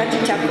Chakravarti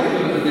Thakur.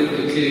 ha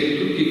detto che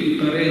tutti i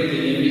parenti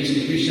e gli amici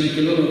di Krishna,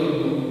 anche loro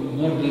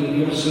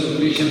morsero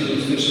Krishna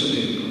nello stesso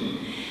tempo.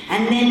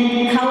 And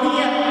then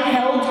Kaliya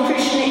held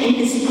Krishna in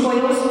his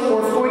coils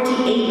for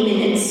 48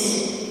 minutes.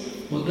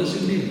 What does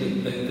it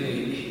mean that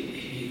they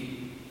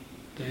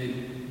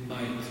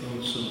bite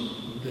also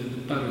the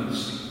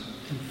parents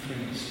and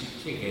friends?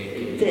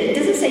 It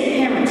doesn't say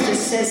parents, it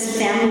just says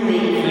family,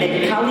 that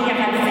Kaliya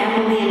had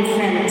family and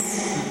friends.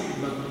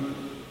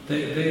 But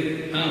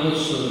they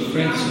also the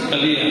friends of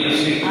Kaliya,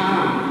 sì.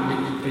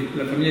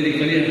 La famiglia di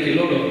Kaliya, anche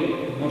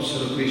loro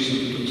morsero Krishna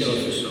tutti allo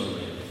stesso modo.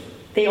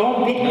 They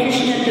all bit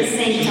Krishna at the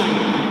same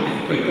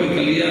time. Poi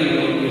Kaliya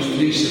lo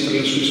strinse tra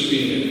le sue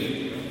spine.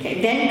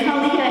 Okay, then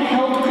Kaliya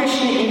held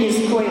Krishna in his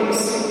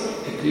coils.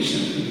 E Krishna,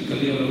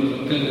 Kaliya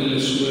lo tenne nelle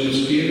sue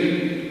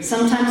spine.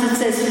 Sometimes it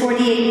says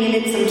 48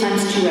 minutes,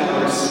 sometimes 2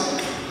 hours.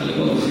 Alle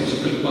volte si dice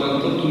per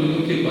 48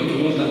 minuti e qualche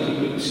volta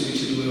anche si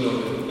dice 2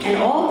 ore. And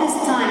all this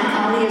time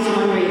Kaliya is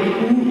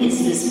wondering, who is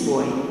this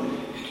boy? E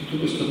tutto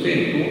questo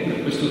tempo,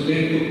 per questo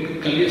tempo,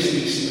 Kaliya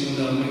si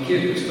domandava, ma chi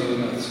è questo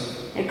ragazzo?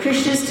 And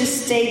Krishna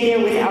just stayed there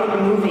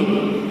without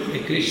moving.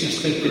 E Krishna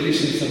stette lì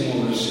senza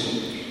muoversi.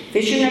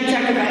 Vishwanath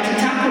Chakravarti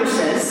Thakur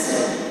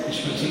says,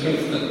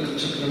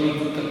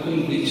 Chakravarti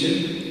Thakur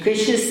dice,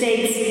 Krishna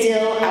stayed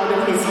still out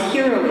of his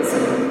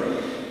heroism.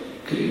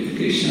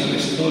 Krishna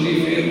restò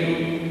lì fermo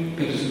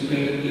per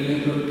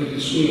il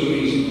suo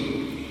eroismo.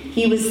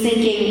 He was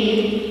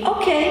thinking,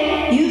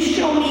 okay, you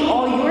show me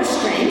all your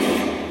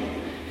strength.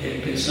 E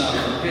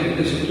pensava, bene,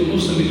 adesso tu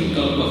mostrami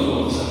tutta la tua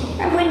forza.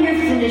 And when you're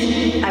finished,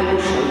 I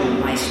will show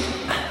you my strength.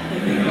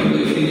 E quando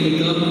è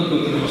finito,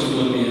 poi ti mostro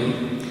la mia.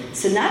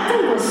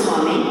 Sanatana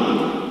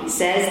Goswami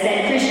says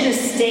that Krishna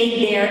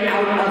stayed there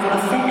out of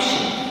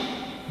affection.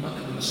 Ma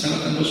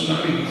Sanatana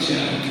Goswami dice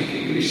anche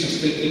che Krishna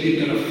stette lì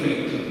per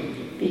affetto.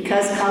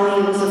 Because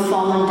Kaliya was a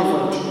fallen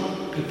devotee.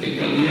 Perché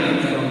Kaliya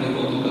era un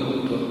devoto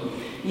caduto.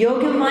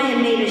 Yogamaya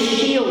made a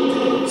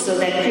shield so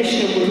that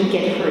Krishna wouldn't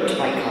get hurt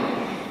by Kaliya.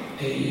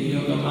 E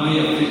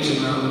Yogamaya fece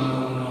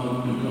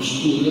uno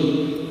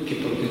scudo che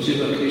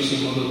proteggeva Krishna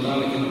in modo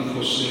tale che non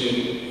fosse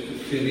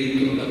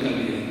ferito da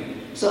Kaliya.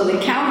 So the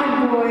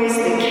cowherd boys,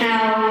 the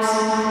cows,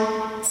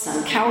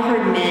 some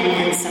cowherd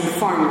men, and some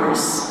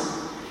farmers.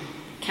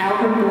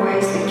 Cowherd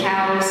boys, the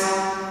cows,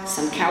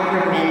 some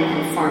cowherd men,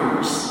 and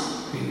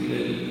farmers.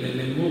 Quindi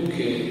le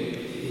mucche,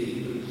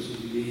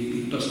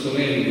 i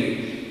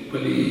pastorelli,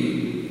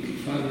 quelli che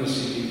fanno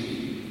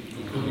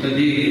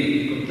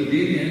contadini,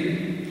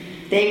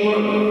 They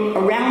were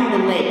around the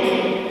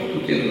lake,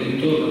 tutti erano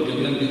intorno, gli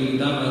abitanti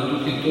grindavano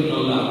tutti intorno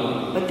al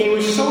lago, but they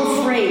were so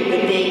afraid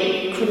that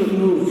they couldn't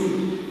move.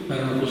 ma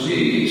erano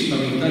così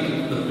spaventati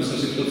da questa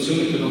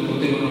situazione che non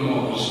potevano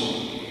muoversi.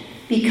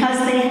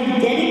 Because they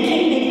had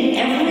dedicated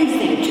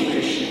everything to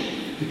Krishna.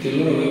 Perché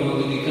loro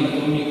avevano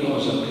dedicato ogni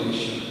cosa a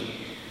Krishna.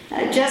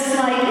 Just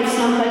like if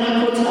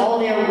somebody puts all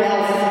their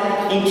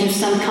wealth into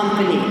some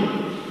company.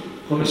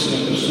 Come se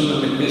una persona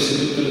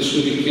mettesse tutte le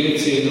sue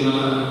ricchezze in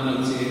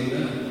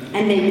un'azienda.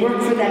 And they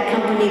work for that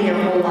company their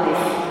whole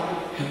life.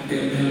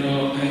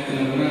 Hanno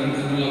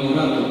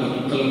lavorato per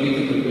tutta la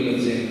vita per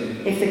quell'azienda.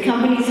 If the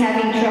company is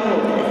having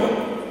trouble,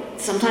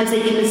 sometimes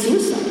they commit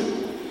suicide.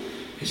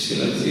 E se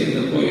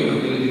l'azienda poi ha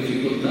delle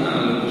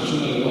difficoltà, le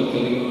persone alle volte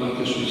arrivano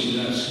anche a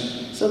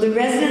suicidarsi. So the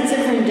residents of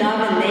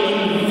Vrindavan, they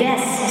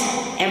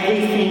invest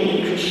everything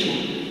in Krishna.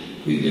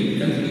 Quindi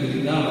gli abitanti di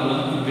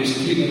Vrindavan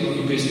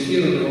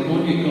investirono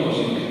ogni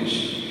cosa in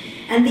Krishna.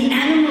 And the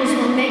animals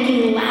were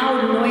making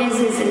loud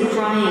noises and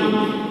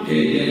crying. E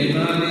gli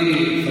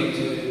animali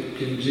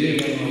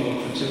piangevano,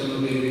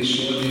 facevano dei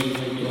suoni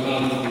molto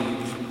alti.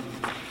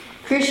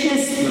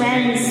 Krishna's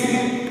friends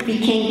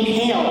became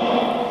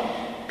pale.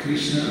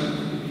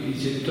 I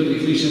genitori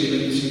di Krishna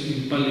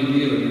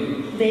impallidirono.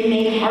 They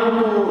made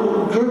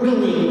horrible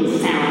gurgling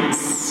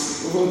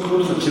sounds.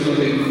 Facevano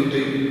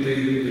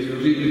degli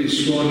orribili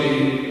suoni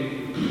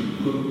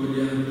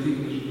gorgoglianti.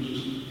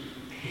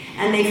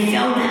 And they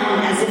fell down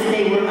as if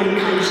they were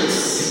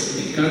unconscious.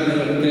 E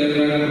caddero a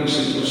terra come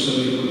se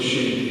fossero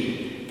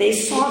incoscienti. They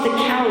saw the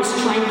cows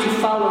trying to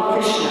follow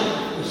Krishna.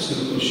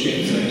 Essero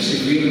coscienza e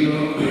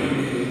seguirono,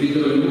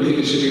 videro le mucche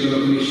che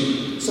seguivano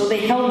Krishna. So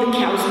they held the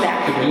cows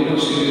back. Che volevano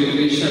seguire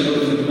Krishna e loro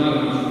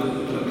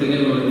fermarono,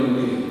 trattenevano le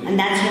mucche. And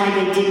that's why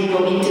they didn't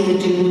go into the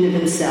Jamuna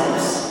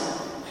themselves.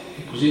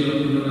 E così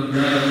non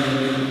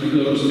andarono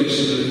loro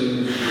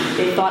stessi.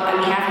 They thought,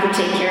 we have to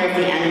take care of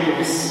the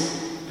animals.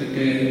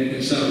 Perché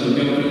pensavano,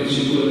 dobbiamo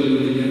prenderci cura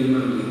degli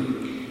animali.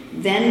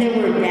 Then there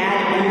were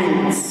bad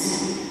omens.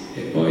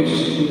 E poi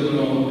si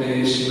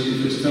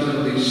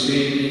manifestavano dei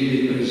segni,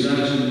 dei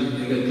presagi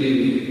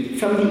negativi.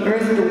 From the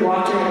earth, the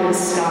water, and the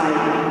sky.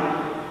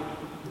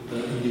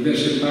 In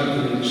diverse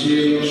parti del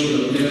cielo,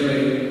 sulla terra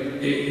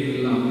e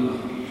nell'acqua.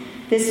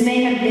 This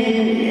may have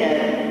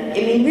been,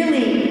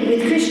 really,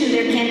 with Krishna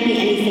there can't be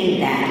anything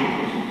bad.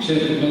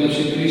 Certo, quando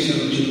c'è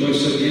Krishna non ci può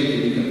essere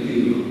niente di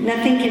cattivo.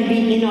 Nothing can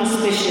be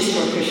inauspicious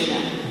for Krishna.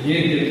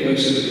 Niente può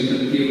essere di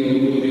cattivo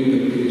augurio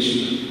per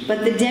Krishna.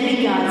 But the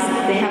demigods,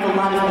 they have a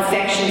lot of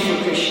affection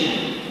for Krishna.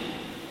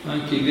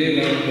 Anche i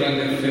Deva hanno un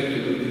grande affetto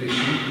per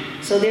Krishna.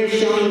 So they're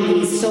showing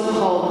these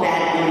so-called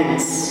bad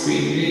omens.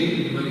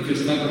 Quindi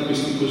manifestavano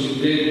questi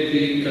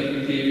cosiddetti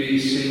cattivi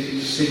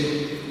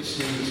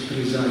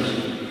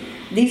presagi.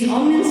 These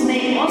omens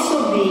may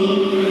also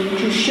be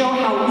to show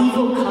how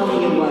evil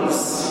Kaliya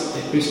was.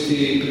 E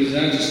questi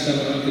presagi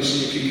stavano anche a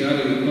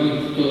significare di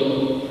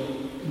quanto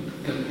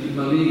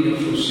maligno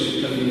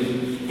fosse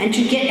Kaliya. And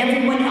to get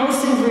everyone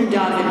else in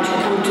Vrindavan to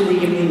come to the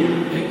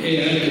Yamuna.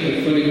 E anche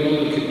per fare in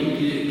modo che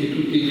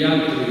tutti gli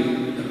altri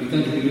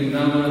abitanti di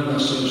Vrindavan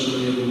andassero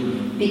sulla Yamuna.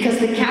 Because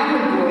the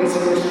cowherd boys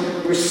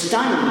were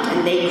stunned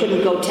and they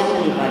couldn't go tell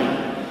anybody.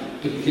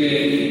 Perché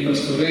i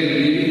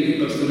pastorelli di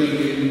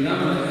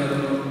Vrindavan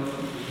erano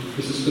in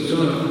questa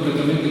situazione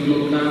completamente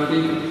bloccati,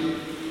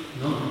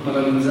 no?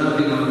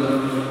 Paralizzati,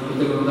 non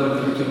potevano andare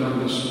a chiamare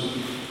nessuno.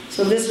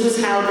 So this was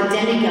how the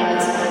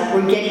demigods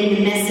were getting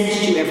the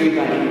message to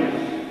everybody.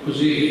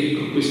 Così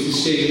con questi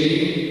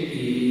segni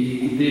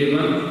i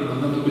Deva,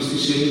 mandando questi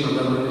segni,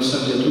 mandavano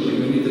messaggi a tutti: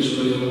 venite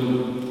sulla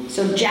Yamuna.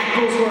 So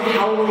jackals were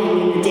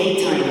howling in the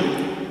daytime.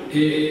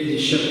 E gli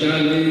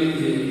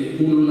sciacalli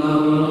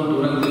ullavano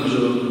durante il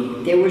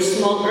giorno. There were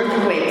small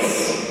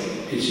earthquakes.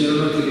 E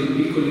c'erano anche dei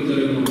piccoli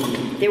terremoti.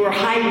 There were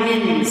high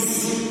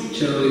winds.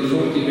 C'erano dei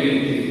forti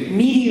venti.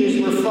 Meteors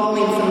were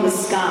falling from the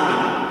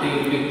sky.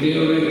 E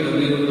meteore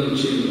cadevano dal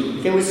cielo.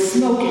 There was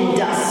smoke and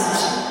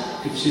dust.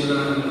 E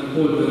c'era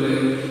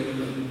polvere,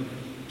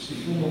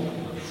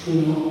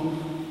 fumo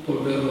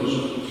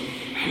polveroso.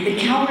 And the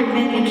coward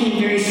men became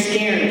very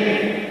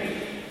scared.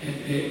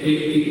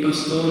 E i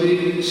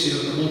pastori si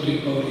erano molto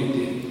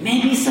impauriti.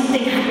 Maybe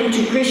something happened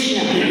to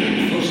Krishna.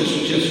 Forse è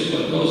successo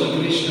qualcosa a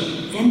Krishna.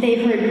 Then they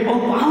heard, oh,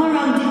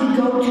 Balaram didn't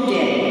go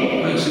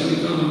today. Poi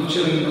sentivano non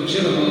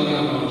c'era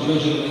Balarama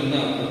oggi non è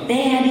andato.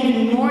 They had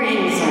even more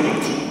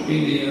anxiety.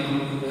 Quindi erano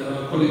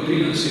ancora in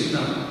piena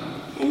ansietà.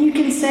 And you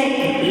can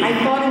say,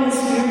 I thought in the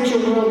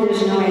spiritual world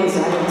there's no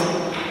anxiety.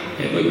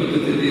 E poi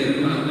potete dire,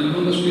 ma nel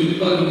mondo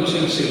spirituale non c'è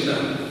ansietà.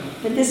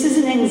 But this is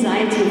an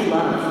anxiety of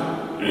love.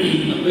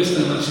 Ma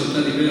questa è un'ansietà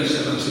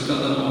diversa, è un'ansietà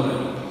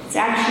d'amore. It's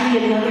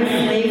actually another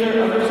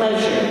flavor of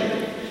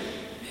pleasure.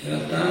 In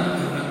realtà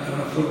è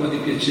una forma di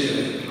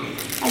piacere.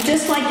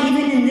 Just like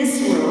even in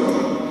this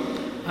world,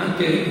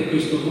 Anche in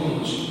questo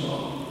mondo si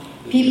può.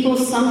 people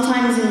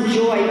sometimes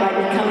enjoy by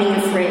becoming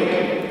afraid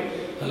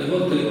Alle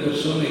volte le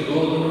persone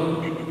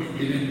godono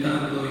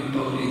diventando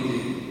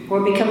impauriti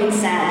or becoming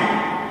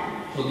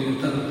sad. o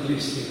diventando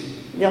tristi.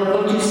 They'll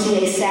go to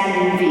see a sad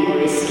movie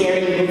or a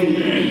scary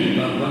movie.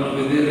 Vanno a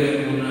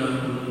vedere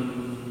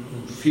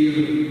un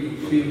film,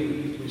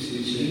 come si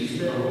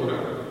dice?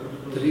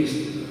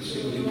 Triste, sì,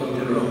 di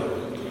paura.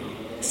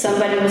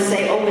 Somebody will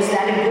say, oh, was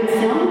that a good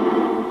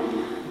film?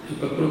 E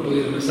qualcuno può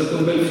dire, ma è stato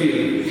un bel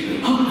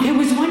film. Oh, it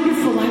was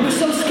wonderful. I was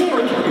so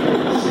scared.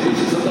 Sì,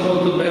 è stato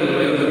molto bello,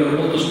 ero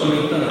molto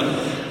spaventato.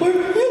 Or,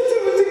 yes,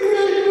 it was a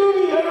great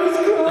movie. I was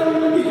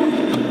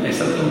crying. È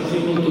stato un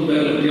film molto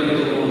bello, ho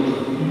pianto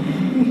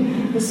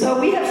molto. So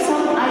we have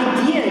some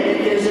idea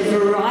that there's a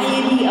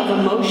variety of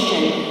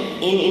emotion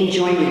in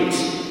enjoyment.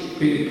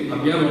 Quindi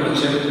abbiamo una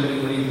certa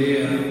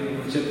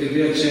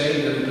idea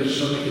c'è delle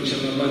persone che c'è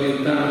una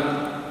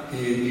varietà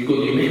di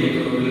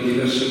godimento delle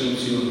diverse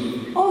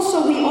emozioni.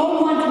 Also, we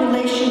all want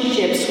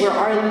relationships where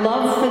our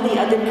love for the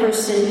other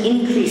person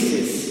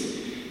increases.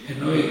 E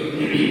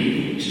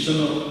noi ci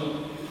sono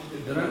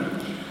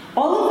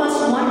All of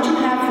us want to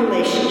have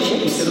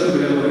relationships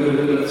dobbiamo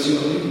avere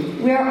relazioni,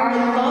 where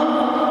our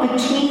love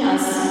between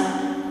us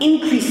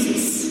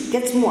increases,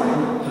 gets more.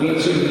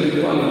 relazioni nelle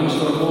quali il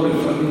nostro amore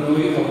fra di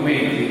noi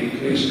aumenti,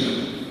 cresca.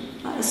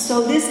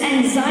 So this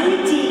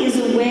anxiety is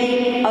a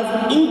way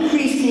of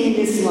increasing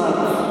this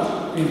love.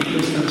 Quindi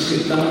questa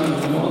ansietà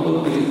è un modo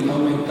per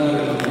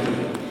aumentare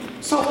l'amore.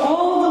 So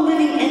all the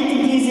living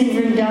entities in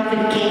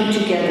Vrindavan came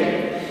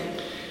together.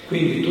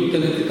 Quindi tutte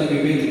le entità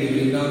viventi di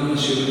Vrindavan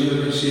si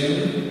riunirono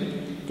insieme.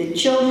 The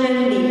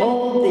children, the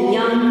old, the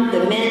young,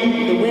 the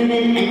men, the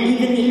women, and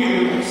even the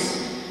animals.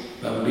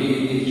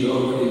 Bambini,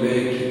 giovani,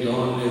 vecchi,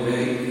 donne,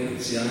 vecchi,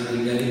 anziani,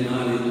 gli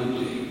animali,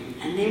 tutti.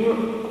 And they were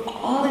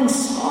all in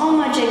so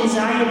much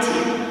anxiety,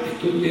 E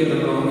tutti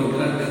erano in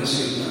grande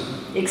ansietà.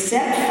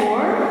 except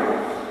for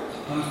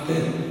A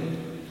parte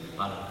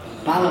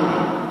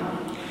Balaram.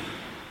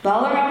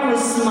 Balaram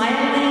was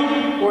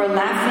smiling or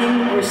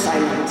laughing or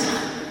silent.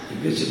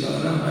 invece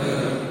Balarama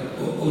era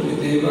o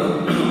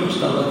rideva o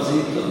stava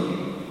zitto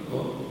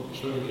o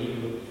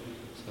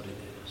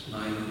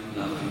smile,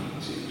 laughing,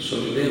 sì.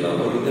 Sorrideva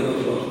o rideva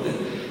forte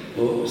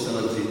o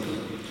stava zitto.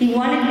 He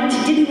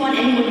didn't want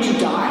anyone to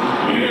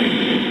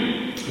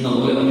die. Non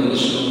voleva che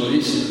nessuno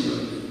morisse,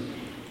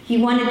 He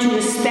wanted to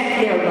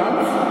respect their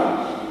love,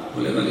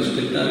 voleva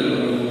rispettare il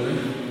loro amore,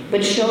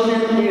 but show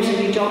them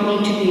we don't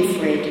need to be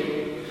afraid.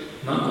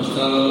 ma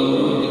mostrava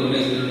loro di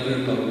non aver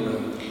paura.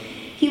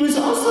 He was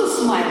also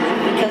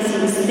smiling because he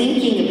was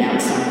thinking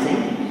about something.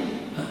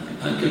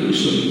 Anche lui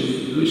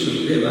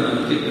sorrideva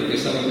anche perché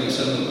stava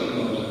pensando a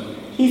qualcosa.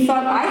 He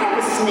thought, I have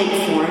a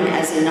snake form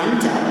as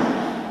Ananta,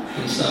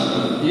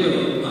 Pensava,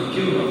 anch'io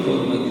ho una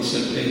forma di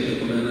serpente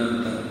come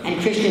Ananta. and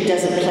Krishna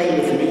doesn't play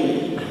with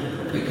me.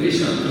 E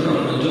Krishna però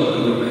non gioca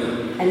con me.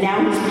 And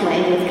now he's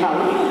playing with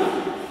Kaliya.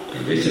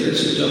 Invece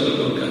adesso gioca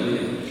con Kaliya.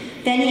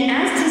 Then he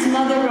asked his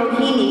mother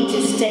Rohini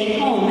to stay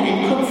home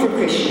and cook for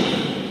Krishna.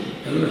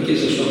 E allora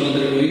chiese a sua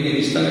madre Rohini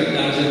di stare a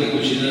casa e di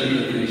cucinare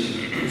per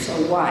Krishna. So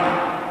why?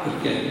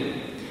 Perché?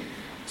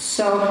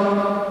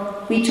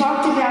 So we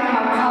talked about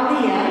how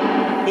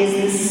Kaliya is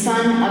the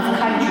son of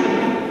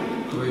Kadru.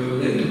 Come avevo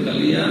detto,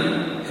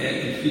 Kaliya è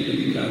il figlio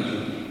di Kadru.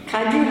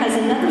 Kadru has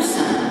another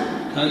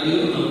son,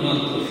 Kadru ha un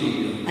altro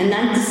figlio,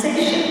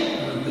 Anantasesha.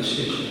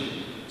 Anantashesha.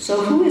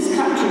 So who is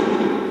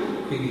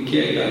Kadru? Quindi chi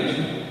è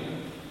Kadru?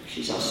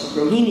 She's also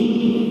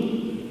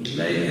Rohini.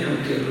 Lei è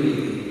anche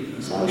Rohini.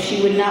 So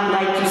she would not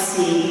like to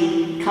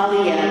see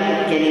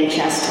Kaliya getting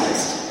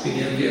chastised.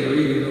 Quindi anche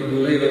Rohini non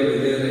voleva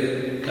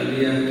vedere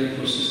Kaliya che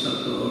fosse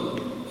stato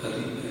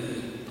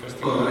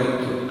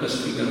corretto,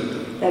 castigato.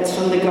 That's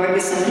from the Garga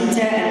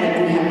Samhita and the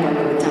Brihad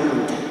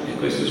Bhagavatamrita. E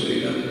questo è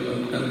spiegato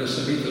dalla Garga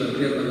Samhita, la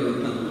prima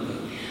Bhagavatamrita.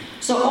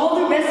 So all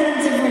the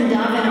residents of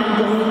Vrindavan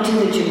are going to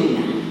the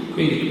Jamuna.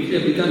 Quindi tutti gli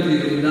abitanti di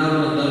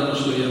Vrindavan andarono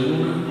su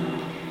Yamuna,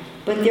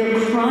 But they're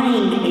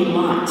crying a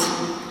lot.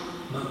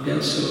 ma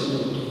piansero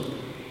molto.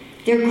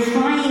 They're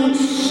crying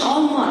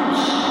so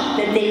much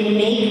that they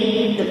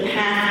make the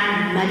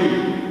path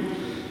muddy.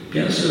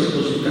 Piansero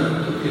così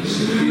tanto che il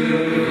sentiero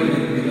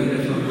divenne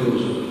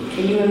fangoso.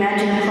 Can you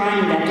imagine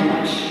crying that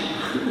much?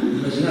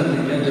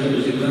 Immaginate piangere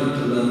così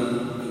tanto da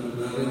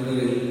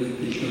rendere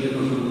il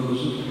terreno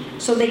fangoso.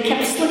 So they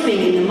kept slipping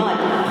in the mud.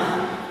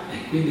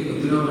 E quindi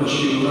continuavano a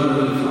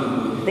scivolare nel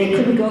fango. They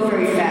couldn't go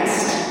very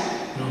fast.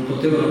 Non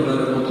potevano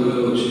andare molto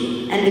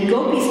veloci. And the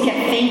gopis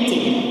kept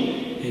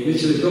fainting. E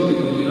invece le coppie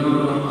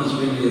continuavano a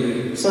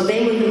svenire. So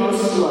they were the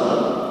most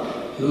slow.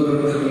 E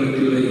loro erano le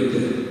più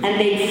lente. And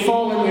they'd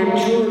fall and their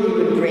jewelry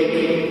would break.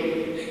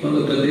 E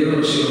quando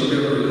cadevano si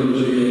rompevano i loro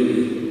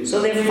gioielli. So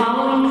they're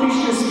following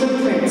Krishna's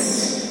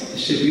footprints. E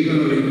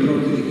seguivano le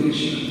impronte di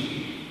Krishna.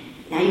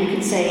 Now you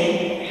could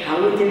say,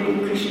 how would there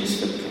be Krishna's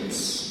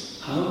footprints?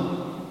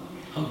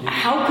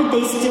 How could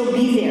they still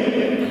be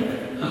there?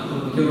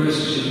 Come potevano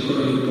esserci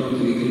ancora le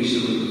impronte di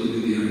Krishna, come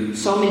potete dire.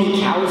 So many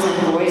cows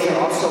and boys are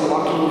also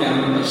walking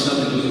Erano down.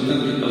 passati così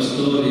tanti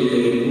pastori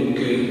e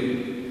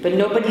mucche. But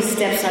nobody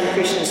steps on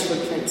Krishna's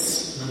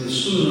footprints. Ma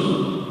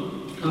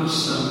nessuno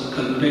passa,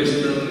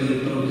 calpesta le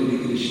impronte di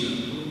Krishna.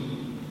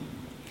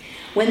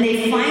 When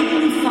they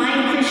finally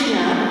find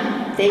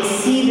Krishna, they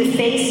see the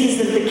faces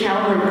of the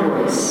cowherd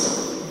boys.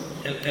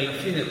 E alla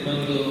fine,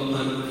 quando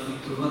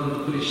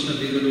trovarono Krishna,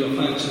 videro la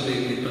faccia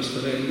dei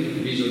pastorelli,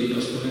 il viso dei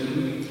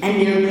pastorelli. And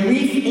their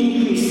grief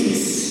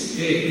increases.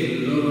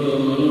 E la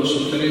loro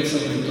sofferenza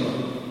aumentò.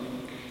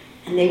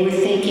 And they were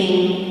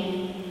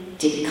thinking,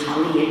 did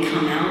Kaliya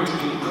come out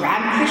and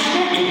grab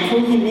Krishna and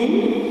pull him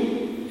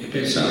in? E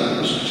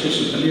pensavano, che è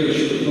successo? Kaliya è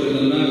uscito fuori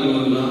dal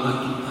lago,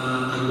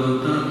 l'ha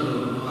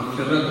agguantato, ha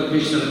afferrato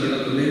Krishna, l'ha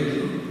tirato dentro.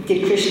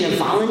 Did Krishna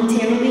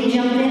voluntarily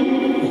jump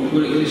in?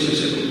 Oppure Krishna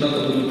si è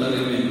buttato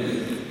volontariamente.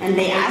 And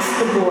they asked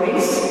the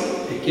boys.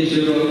 E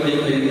chiesero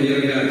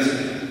ai ragazzi.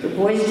 The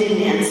boys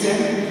didn't answer.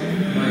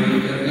 Ma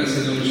i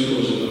ragazzi non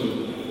risposero.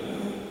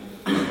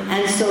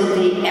 And so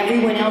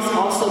everyone else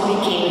also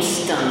became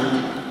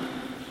stunned.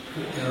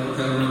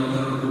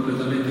 Erano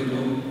completamente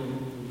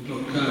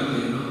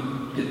bloccati, no?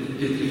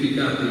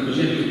 Pietrificati,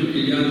 così anche tutti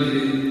gli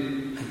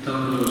altri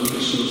entravano nello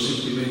stesso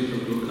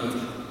sentimento, bloccati.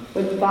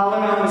 But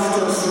Balaram was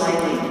still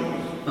smiling.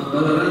 Ma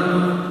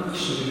Balarama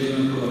sorrideva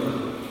ancora.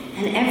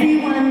 And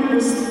everyone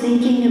was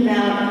thinking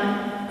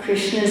about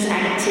Krishna's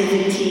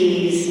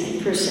activities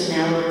and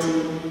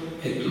personality.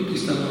 E tutti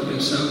stavano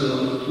pensando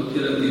a tutte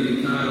le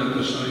attività e la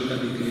personalità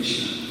di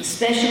Krishna.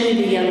 Especially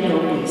the young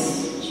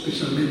gopis.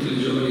 Specialmente le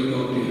giovani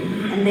coppie.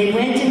 And they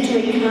went into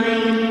a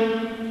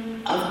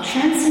kind of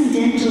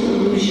transcendental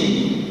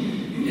illusion.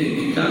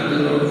 E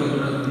caddero in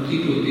un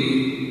tipo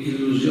di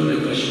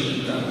illusione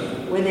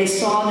trascendentale. Where they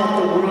saw that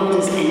the world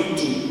is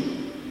empty.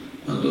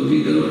 Quando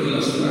videro che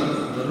la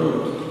strada,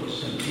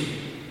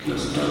 che la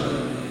strada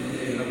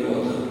era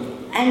vuota.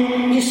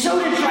 And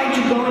Yasoda tried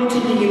to go into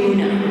the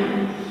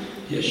Yamuna.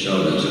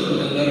 Yashoda cercò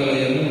di andare alla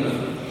Yamuna.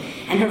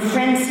 And her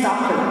friends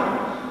stopped her.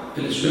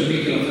 E le sue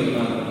amiche la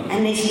fermarono.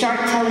 And they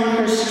start telling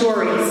her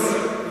stories.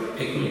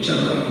 E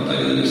cominciarono a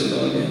raccontare delle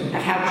storie.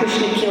 Of how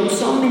Krishna killed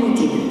so many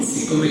Di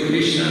demons. come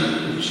Krishna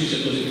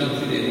uccise così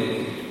tanti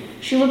demoni.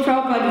 Srila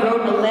Prabhupada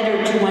wrote a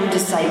letter to one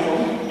disciple.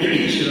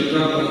 Srila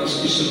Prabhupada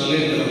scrisse una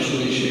lettera al suo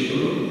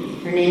discepolo.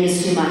 Her name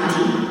is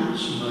Sumati.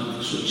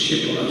 Suo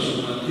discepolo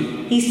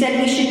Sumati. He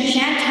said we should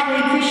chant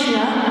Hare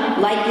Krishna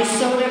like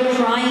Yasoda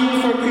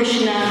crying for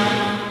Krishna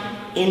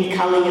in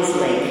Kaliya's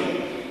lake.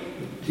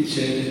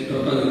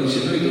 Prabhupada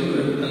dice, noi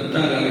dovremmo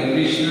cantare Hare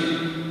Krishna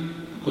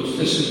con lo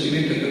stesso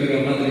sentimento che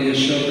aveva madre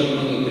Yashoda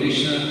quando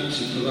Krishna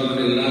si trovava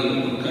nel lago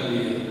con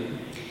Kaliya.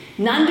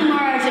 Nanda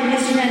Maharaj and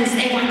his friends,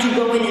 they want to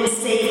go in and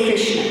save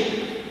Krishna.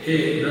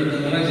 E Nanda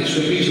Maharaj e i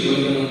suoi amici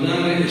volevano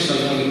andare e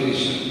salvare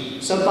Krishna.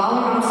 So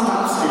Balaram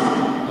stops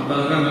them. Ma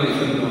Balarama li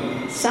fermò.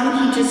 Some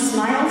he just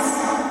smiles.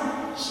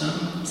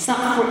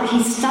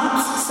 He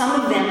stops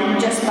some of them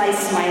just by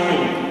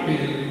smiling.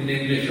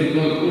 Ne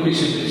fermò alcuni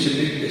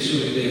semplicemente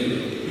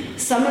sorridendo.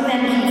 Some of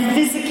them he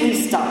physically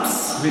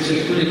stops.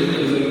 Invece alcuni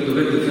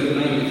dovrebbe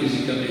fermarli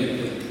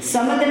fisicamente.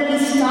 Some of them he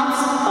stops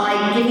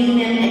by giving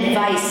them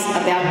advice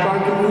about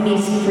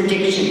Bhargamuni's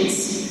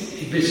predictions.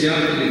 Invece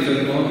altri li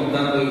fermò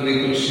dando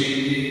dei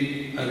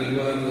consigli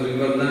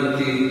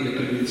riguardanti le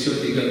predizioni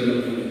di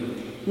Gargamuni.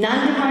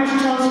 Nanda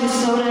Maharaj tells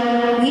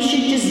Yasoda, we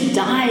should just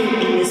die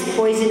in this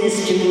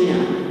poisonous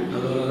Jamuna.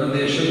 Allora Nanda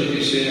Yashoda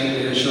disse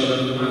a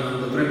Yashoda, ma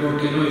dovremmo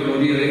anche noi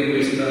morire in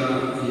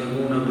questa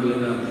Yamuna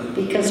avvelenata.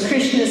 Because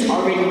Krishna is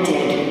already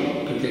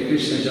dead. Perché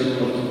Krishna è già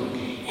morto.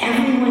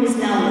 Everyone is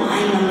now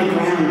lying on the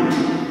ground.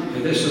 E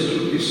adesso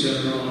tutti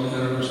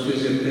erano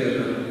stesi a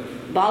terra.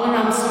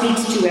 Balaram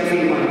speaks to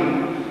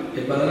everyone.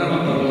 E Balarama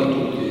parlò a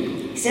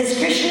tutti. He says,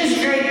 Krishna is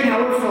very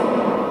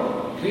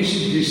powerful.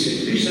 Krishna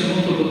disse, Krishna è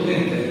molto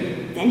potente.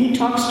 Then he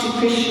talks to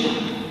Krishna.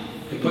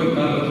 E poi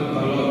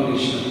parlò a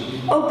Krishna.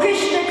 Oh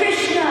Krishna,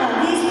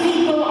 Krishna, these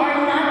people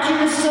are not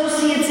your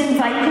associates in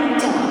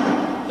Vaikuntha.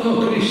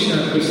 Oh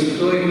Krishna,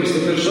 queste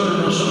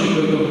persone non sono i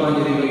tuoi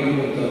compagni di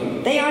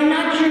Vaikuntha. They are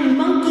not your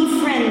monkey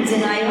friends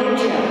in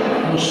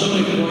Ayodhya. Non sono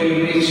i tuoi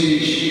amici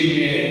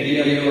scimmie di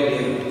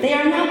Ayodhya. They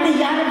are not the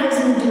Yadavas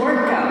in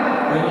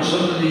Dwarka. E non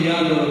sono gli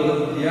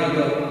Yadava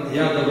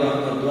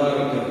a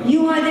Dwarka.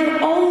 You are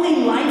their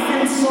only life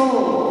and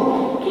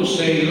soul. Tu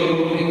sei il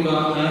loro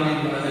unica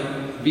anima,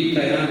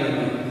 vita e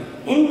anima.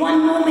 In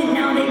one moment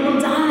now they will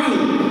die.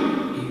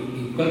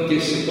 In qualche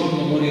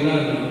secondo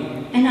moriranno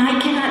and I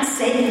cannot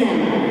save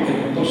them. e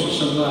non posso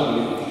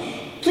salvarli.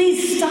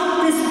 Please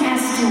stop this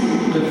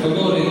pastime. Per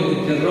favore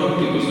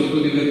interrompi questo tuo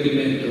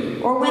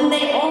divertimento, Or when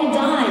they all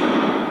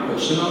die, o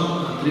se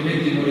no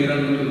altrimenti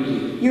moriranno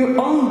tutti. your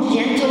own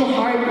gentle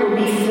heart will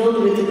be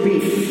filled with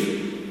grief.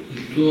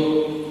 Il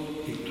tuo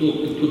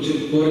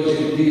cuore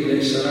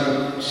gentile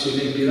si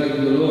riempirà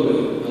di dolore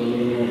alla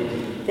loro morte.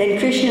 Then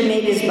Krishna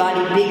made his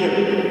body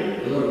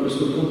bigger, Allora a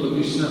questo punto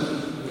Krishna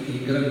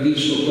ingrandì il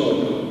suo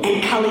corpo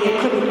and Kaliya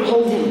couldn't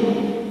hold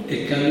him,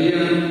 e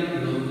Kaliya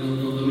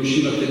non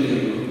riusciva a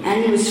tenerlo,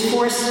 and he was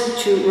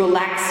forced to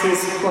relax his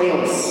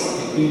coils.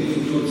 e quindi fu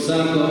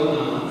forzato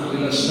a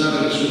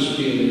rilassare le sue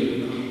spine.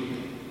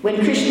 When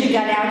Krishna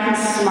got out, he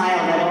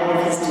smiled at all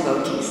of his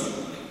devotees.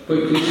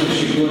 Poi Krishna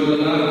uscì fuori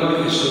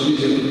dall'acqua e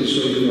sorrise a tutti i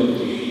suoi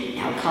devoti.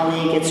 Now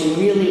Kaliya gets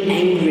really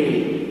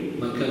angry.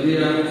 Ma Kaliya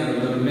era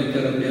veramente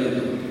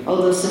arrabbiato.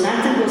 Although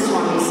Sanatana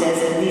Goswami says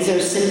that these are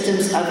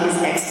symptoms of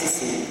his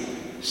ecstasy.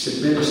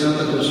 Sebbene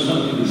Sanatana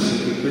Goswami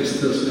disse che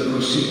questi erano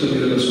sintomi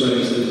della sua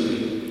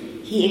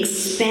estasi, He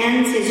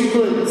expands his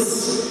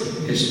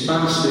hoods,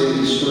 espanse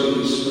i suoi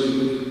come si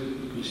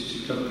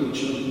dice,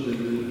 cappuccio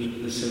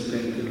del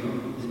serpente, no?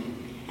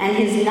 and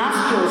his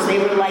nostrils, they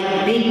were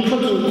like big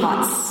cooking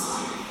pots.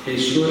 E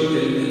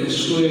le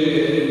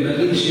sue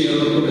narici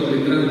erano come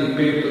delle grandi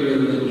pentole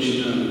da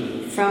cucinare,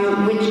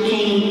 From which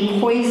came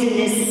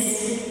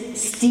poisonous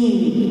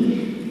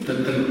steam.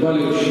 dal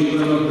quale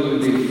uscivano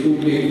dei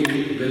fumi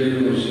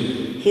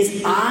velenosi.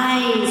 His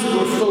eyes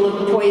were full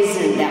of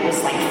poison that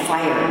was like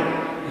fire.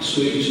 I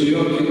suoi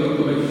occhi erano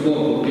come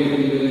fuoco, pieni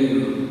di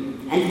veleno,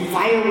 And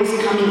fire was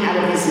coming out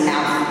of his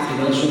mouth. e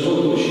dalla sua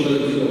bocca usciva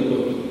del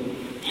fuoco.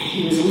 And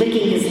he was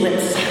licking his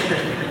lips.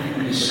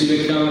 E si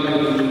leccava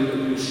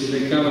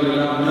le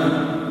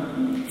labbra.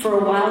 For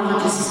a while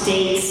he just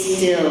stayed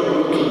still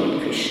looking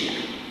at Krishna.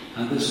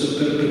 Adesso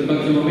per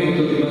qualche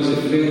momento rimase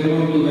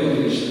fermo. Dov'è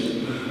Krishna?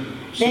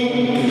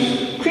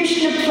 Then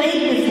Krishna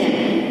played with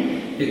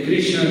him E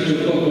Krishna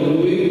giocò con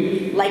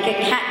lui like a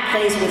cat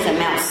plays with a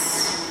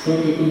mouse,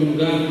 proprio come un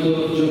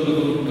gatto gioca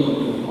con un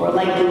topo, or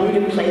like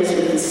Garuda plays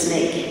with a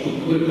snake.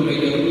 oppure come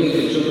Garuda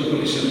che gioca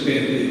con i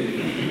serpenti.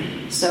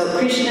 So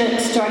Krishna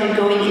started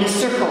going in a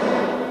circle.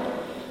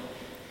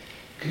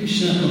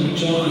 Krishna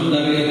cominciò ad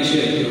andare in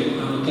cerchio,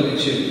 a nuotare in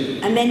cerchio,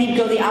 And then he'd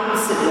go the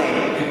opposite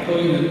way. e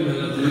poi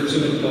nella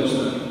direzione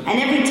opposta. And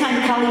every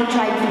time Kaliya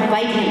tried to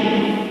bite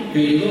him, E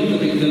ogni volta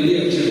che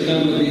Kaliya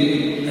cercava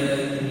di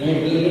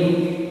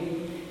morderlo,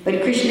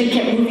 but Krishna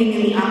kept moving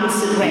in the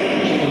opposite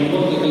way. ogni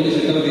volta che Kaliya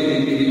cercava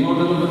di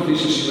morderlo, ma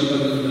Krishna si va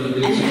nella And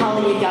direzione.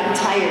 Kaliya got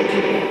tired.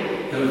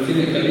 E alla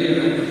fine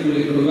Kaliya, pure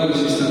di provare,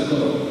 si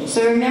stancò.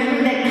 So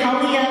remember that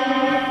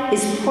Kaliya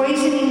is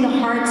poisoning the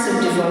hearts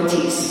of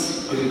devotees.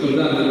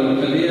 Ricordate,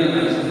 Kaliya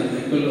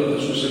è quello al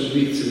suo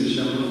servizio,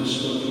 diciamo, la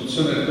sua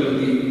funzione è quella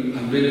di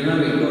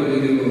avvelenare il cuore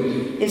dei devoti.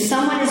 If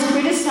someone is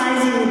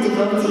criticizing the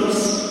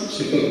devotees,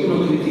 Se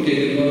qualcuno critica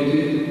i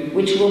devoti,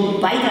 which will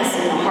bite us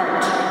in the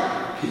heart,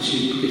 che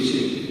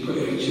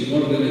ci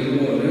morde nel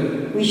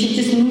cuore, we should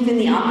just move in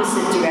the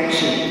opposite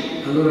direction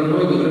allora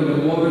noi dovremmo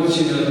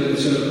muoverci nella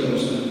direzione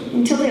opposta,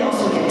 until they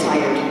also get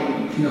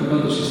tired. fino a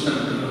quando si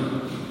stancano.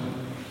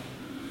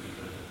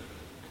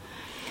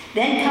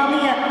 Then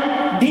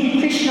Kaliya bit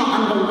Krishna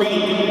on the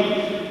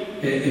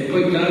leg, E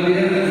poi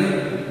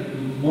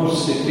Kaliya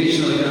morse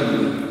Krishna le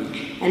gambe.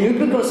 and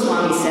Rupa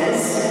Goswami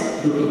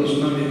says Rupa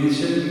Goswami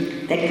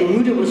dice that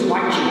Garuda was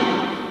watching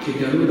che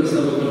Garuda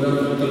stava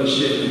guardando tutta la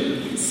scena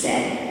and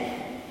said,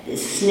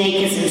 "This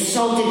snake has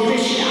insulted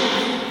Krishna.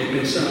 e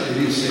pensate,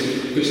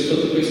 disse, questo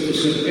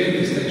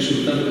serpente sta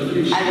insultando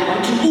Krishna, I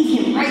want to eat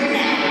him right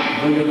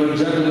now." voglio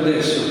mangiarlo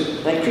adesso.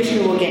 But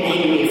Krishna will get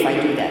angry if I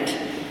do that.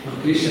 Ma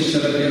Krishna si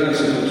arrabbierà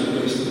se faccio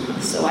questo.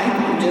 So I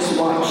have to just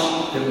watch.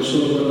 Devo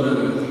solo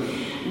guardare.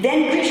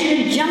 Then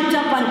Krishna jumped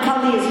up on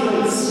Kaliya's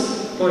hoods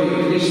Poi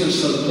Krishna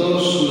saltò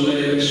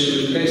sulle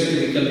teste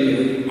di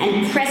Kaliya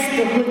and pressed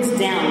the hoods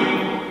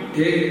down,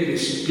 e le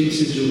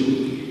spinse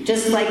giù,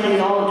 just like we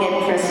all get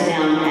pressed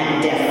down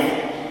at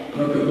death.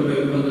 proprio come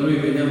quando noi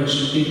veniamo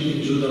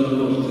spinti giù dalla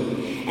morte.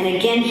 And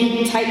again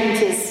he tightened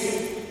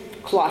his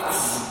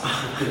cloths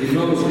E di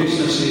nuovo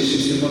Krishna si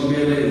sistemò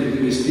bene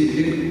i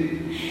vestiti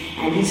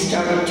and he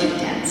started to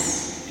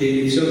dance. e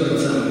iniziò a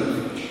danzare.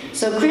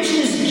 So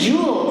Krishna's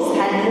jewels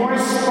had more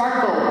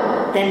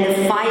sparkle than the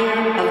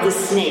fire of the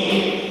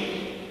snake.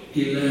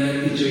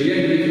 I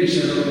gioielli di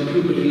Krishna erano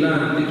più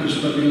brillanti, più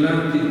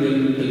sfavillanti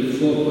del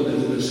fuoco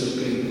del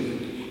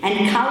serpente.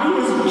 And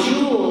Kaliya's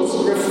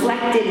jewels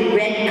reflected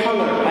red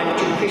color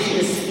onto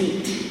Krishna's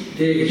feet.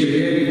 E i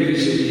gioielli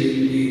invece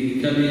di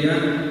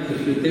Kaliya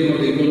riflettevano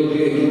dei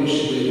colori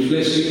rossi, dei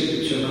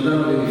riflessi, cioè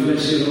mandavano dei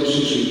riflessi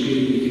rossi sui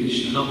piedi di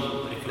Krishna.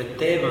 No,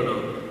 riflettevano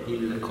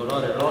il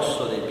colore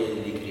rosso dei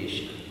piedi di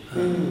Krishna.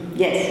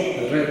 Yes,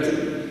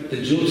 The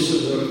jewels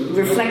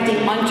were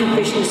reflecting onto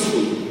Krishna's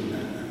feet.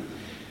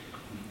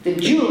 The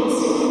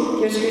jewels,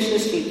 here's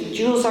Krishna's feet. The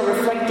jewels are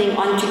reflecting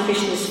onto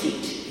Krishna's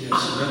feet. yes,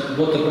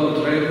 what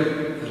about red?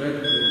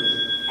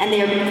 And And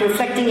they are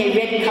reflecting a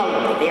red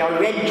color. They are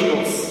red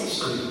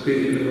jewels.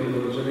 Dei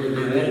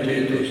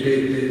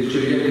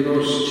gioielli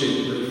rossi,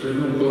 c'è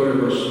un colore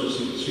rosso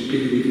sui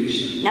piedi di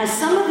Krishna. Now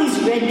some of these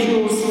red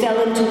jewels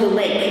fell into the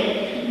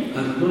lake.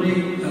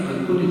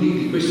 Alcuni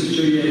di questi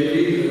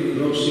gioielli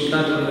rossi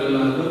cadono nel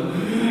lago.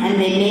 And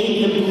they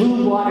made the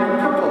blue water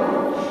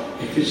purple.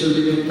 E fecero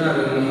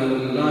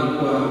diventare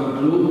l'acqua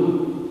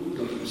blu,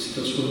 si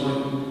trasformò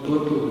in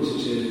porpora, si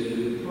dice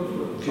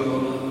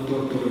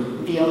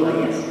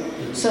Viola, yes.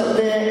 So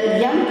the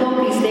young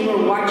gopis, they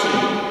were watching.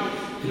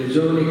 E le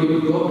giovani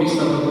gopi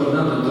stavano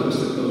guardando tutte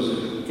queste cose.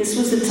 This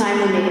was the time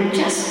when they were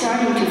just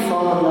starting to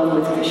fall in love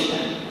with Krishna.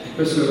 E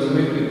questo era il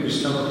momento in cui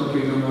stavano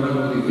proprio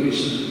innamorando di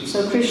Krishna.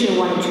 So Krishna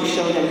wanted to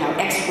show them how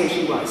expert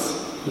he was.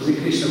 Così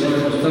Krishna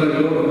voleva mostrare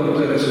loro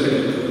quanto era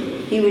esperto.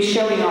 He was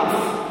showing off.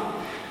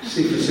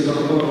 Sì, faceva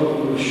un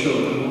po' lo show,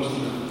 la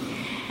mostra.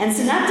 And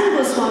Sanatana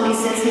Goswami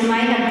says he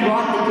might have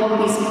brought the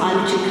gopis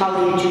onto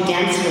Kaliya to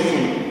dance with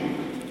him.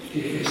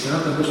 E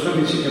Sanatana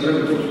Goswami dice che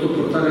avrebbe potuto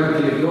portare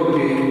anche le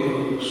gopi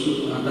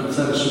a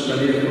danzare su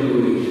Kaliya con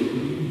lui.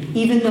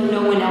 Even though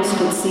no one else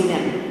could see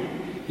them.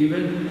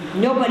 Even?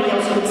 Nobody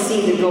else could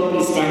see the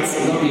gopis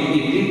dancing. No,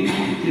 he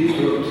did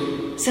what?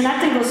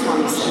 Sanatana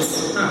Goswami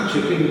says.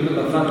 Cioè quindi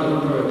l'ha fatto,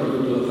 non aveva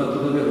potuto, l'ha fatto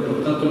davvero, ha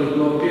portato le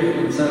gopi a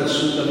danzare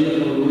su Kaliya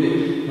con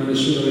lui, ma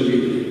nessuno le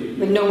vide.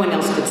 But no one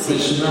else could see.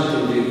 Nessun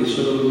altro vide,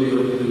 solo lui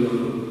lo vide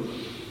loro.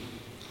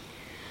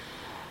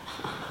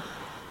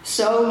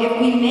 So if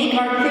we make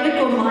our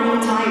critical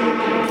mind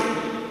tired,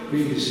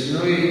 quindi se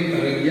noi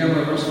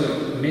rendiamo la nostra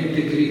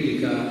mente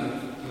critica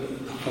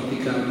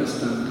affaticata,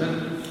 stanca,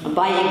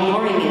 by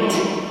ignoring it,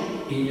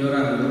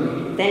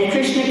 ignorandolo, then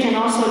Krishna can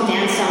also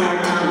dance on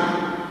our tongue.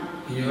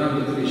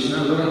 Ignorando Krishna,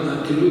 allora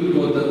anche lui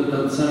può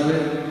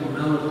danzare con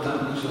our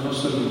tongue, sulla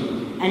nostra lingua.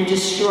 And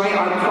destroy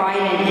our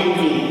pride and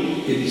envy.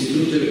 E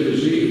distruggere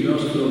così il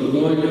nostro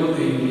orgoglio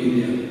e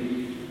invidia.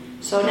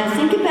 So now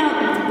think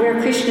about where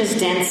Krishna is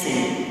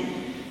dancing.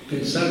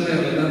 Pensate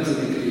alla danza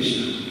di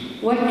Krishna.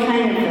 What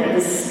kind of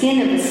the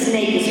skin of a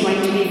snake is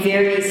going to be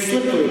very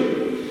slippery.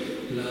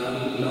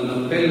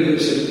 La pelle del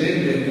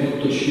serpente è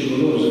molto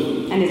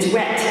scivolosa. And it's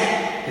wet.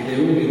 Ed è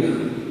umida.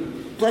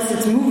 Plus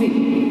it's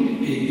moving.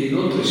 E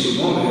inoltre si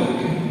muove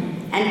anche.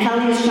 And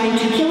Kaliya is trying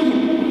to kill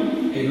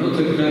him. E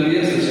inoltre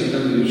Kaliya sta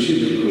cercando di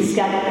ucciderlo. He's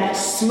got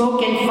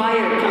smoke and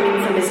fire coming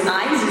from his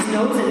eyes, his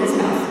nose, and his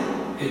mouth.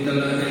 E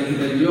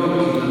dagli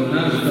occhi, dal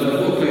naso, dalla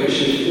bocca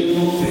esce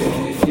fumo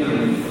e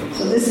fiamme.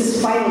 So this is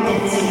quite a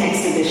dancing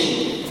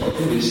exhibition.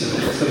 Quindi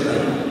sarà stata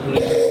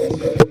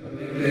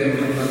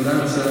una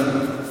danza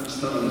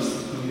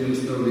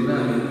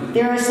straordinaria.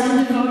 There are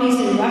some devotees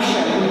in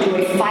Russia who do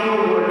a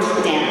fireworks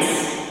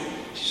dance.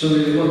 Ci sono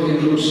dei devoti in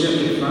Russia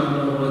che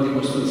fanno una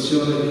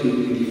dimostrazione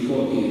di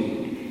fuochi.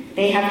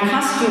 They have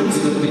costumes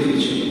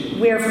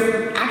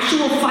where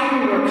actual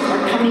fireworks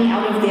are coming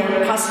out of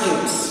their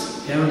costumes.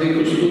 E hanno dei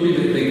costumi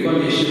dai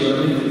quali esce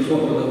veramente il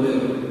fuoco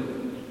davvero.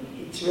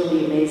 It's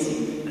really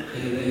amazing.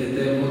 Ed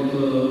è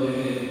molto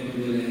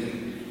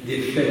di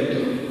effetto.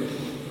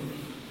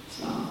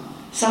 So,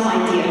 some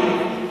idea.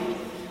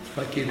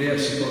 Qualche idea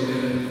si può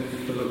avere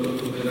per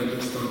quanto era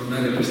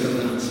straordinaria questa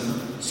danza.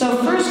 So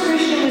first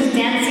Krishna was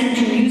dancing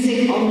to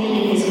music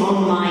only in his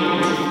own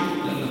mind.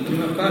 La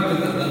prima parte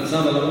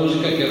danzava la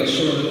musica che era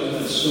solo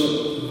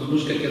la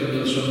musica che era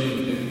nella sua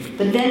mente.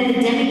 But then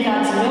the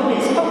demigods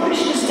noticed, oh,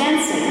 Krishna's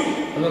dancing.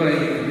 Allora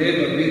i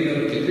Deva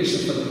videro che Krishna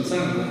sta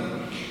danzando.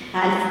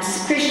 And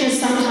Krishna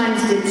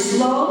sometimes did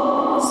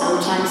slow,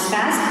 sometimes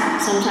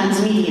fast, sometimes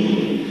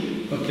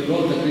medium. Qualche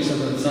volta Krishna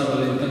danzava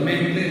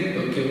lentamente,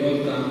 qualche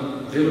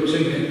volta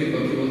velocemente,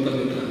 qualche volta a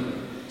metà.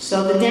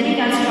 So the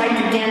demigods tried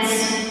to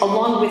dance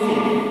along with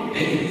him.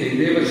 E i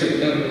Deva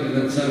cercarono di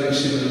danzare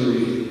insieme a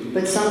lui.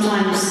 But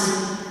sometimes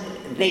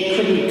they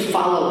couldn't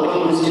follow what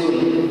he was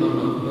doing.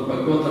 No,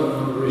 qualche volta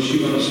non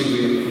riuscivano a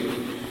seguirlo.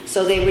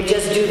 So they would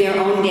just do their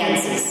own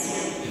dances.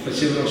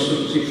 Fecero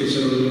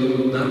le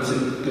loro danze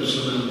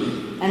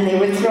personali. And they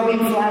were throwing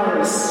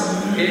flowers.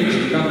 E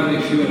gettavano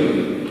i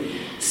fiori.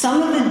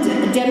 Some of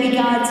the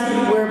demigods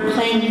were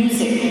playing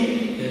music.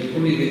 E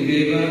alcuni dei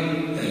Deva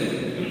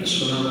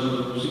suonavano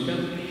la musica.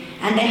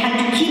 And they had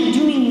to keep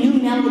doing new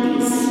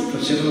melodies.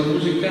 Facevano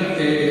musica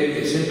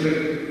e sempre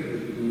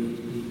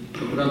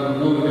procuravano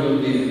nuove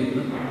melodie.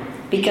 No?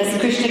 Because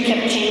Krishna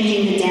kept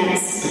changing the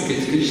dance.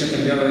 Perché Krishna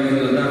cambiava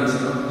la danza,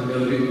 no?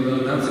 Cambiava il ritmo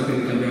della danza,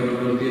 quindi cambiavano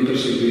le melodie per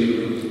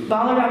seguirlo.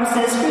 Balaram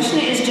says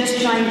Krishna is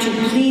just trying to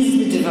please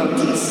the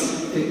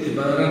devotees. E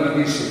Balarama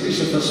disse,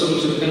 Krishna sta solo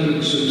cercando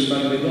di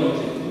soddisfare i devoti.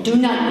 Do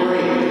not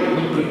worry.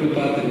 Non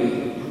preoccupatevi.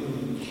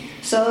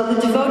 So the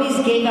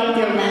devotees gave up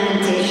their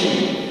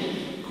lamentation.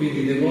 Quindi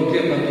i devoti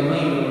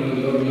abbandonarono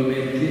i loro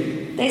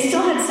lamenti. They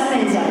still had some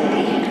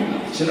anxiety.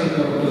 C'era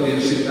ancora un po' di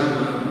ansietà,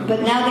 ma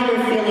But now they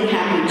were feeling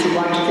happy to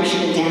watch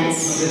Krishna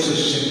dance. adesso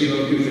si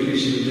sentivano più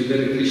felici di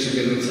vedere Krishna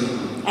che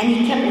danzava. And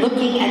he kept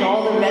looking at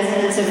all the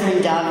residents of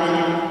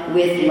Vrindavan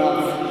with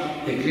love.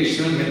 E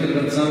Krishna, mentre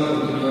danzava,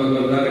 continuava a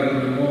guardare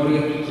con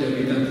amore tutti gli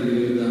abitanti di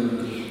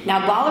Vrindavan. Now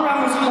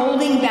Balaram was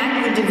holding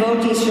back the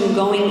devotees from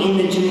going in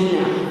the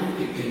Jamuna.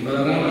 E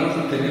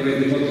Balarama teneva i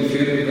devoti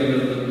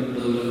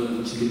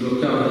fermi si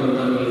bloccava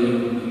dall'andare alla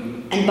Yamuna.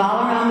 And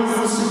Balaram is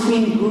the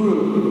supreme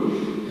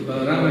guru. E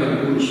Balarama è il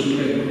guru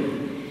supremo.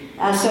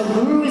 So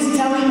Guru is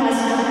telling us,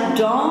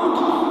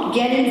 don't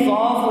get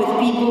involved with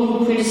people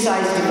who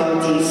criticize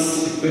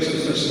devotees. E questo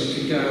sta a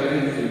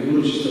significare, il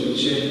guru ci sta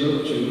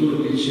dicendo, cioè il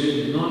guru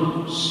dice,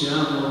 non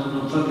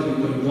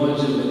fatevi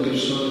coinvolgere le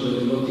persone, dai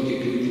devoti che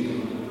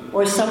criticano.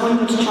 Or someone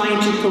who's trying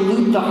to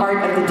pollute the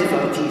heart of the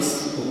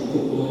devotees.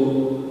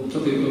 O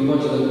fatevi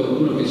coinvolgere da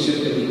qualcuno che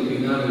cerca di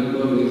inquinare il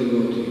cuore dei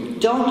devoti.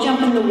 Don't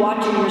jump in the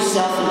water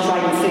yourself and try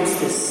to fix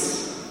this.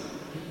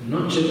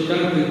 Non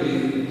cercate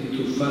di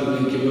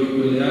tuffarvi anche voi in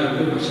quelle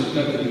acque, ma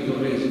cercate di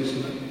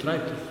correggersi.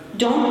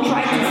 Don't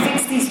try to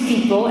fix these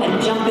people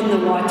and jump in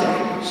the water.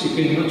 Sì,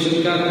 quindi non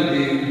cercate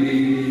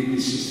di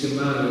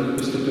sistemare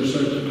queste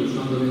persone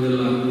tuffandovi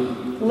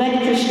nell'acqua.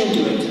 Let Krishna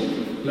do it.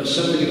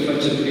 Lasciate che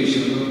faccia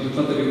Krishna, non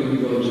fatevi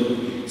coinvolgere.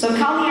 So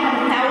Kaliya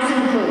had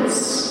 1,000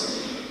 hoods.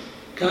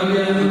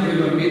 Kaliya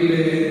aveva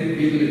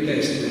 1000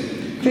 teste.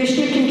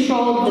 Krishna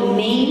controlled the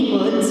main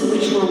hoods,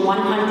 which were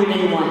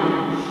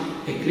 101.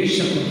 E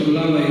Krishna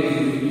controllava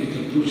i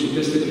cappucci, le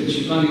teste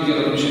principali che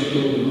erano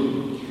 101.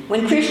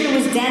 When Krishna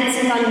was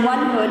dancing on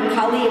one hood,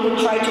 Kaliya would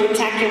try to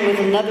attack him with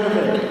another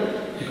hood.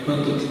 E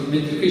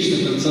mentre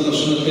Krishna danzava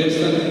sulla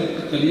testa,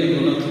 Kaliya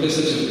con l'altra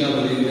testa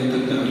cercava di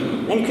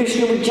attaccarlo. Then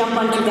Krishna would jump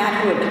onto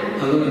that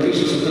hood. Allora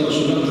Krishna saltava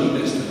sull'altra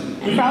testa.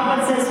 And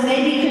Prabhupada says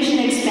maybe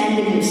Krishna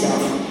expanded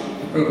himself.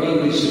 E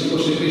Prabhupada dice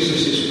forse Krishna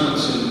si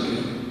espanse anche.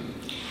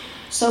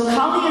 So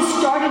Kaliya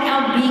started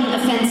out being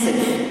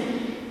offensive.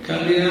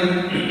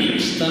 Kaliya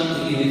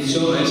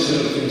iniziò a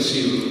essere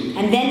offensivo.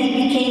 And then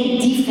he became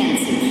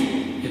defensive.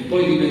 E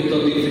poi diventò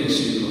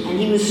difensivo. And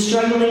he was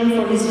struggling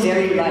for his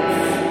very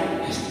life.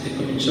 E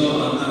cominciò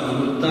a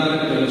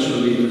lottare per la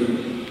sua vita.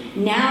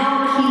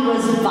 Now he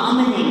was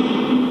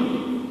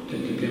vomiting.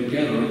 Perché pian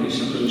piano lui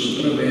si è preso il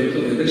sopravvento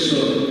e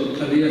adesso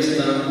Kaliya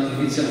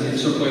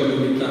iniziò poi a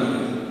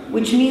vomitare.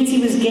 Which means he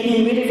was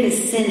getting rid of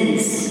his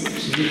sins.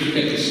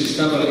 Significa che si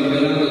stava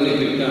liberando dai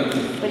peccati.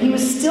 But he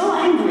was still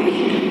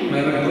angry. Ma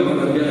era ancora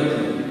arrabbiato.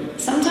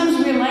 Sometimes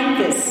we're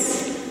like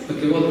this.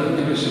 Qualche volta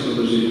anche noi siamo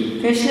così.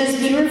 Krishna is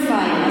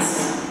purifying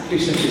us.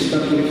 Krishna ci sta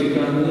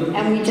purificando.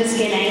 And we just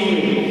get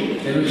angry.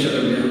 E noi ci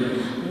arrabbiamo.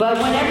 But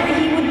whenever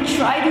he would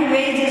try to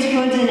raise his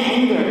hood in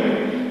anger,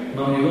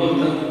 Ma ogni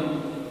volta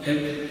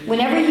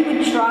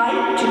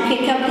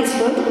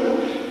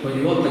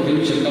che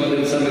lui cercava di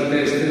alzare le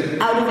teste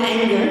out of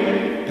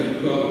anger,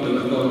 per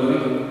la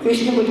collera,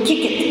 Krishna would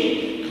kick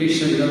it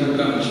Krishna gli dava un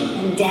calcio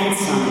and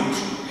dance on it.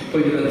 e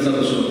poi gli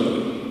danzava sopra.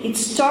 It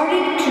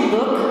started to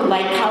look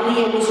like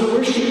Kaliya was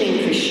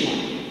worshipping Krishna.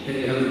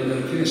 E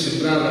alla fine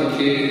sembrava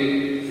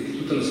che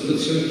tutta la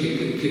situazione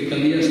che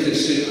Kaliya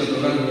stesse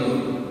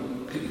adorando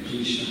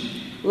Krishna.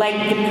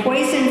 Like the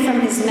poison from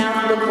his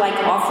mouth looked like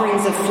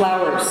offerings of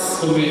flowers.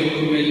 Come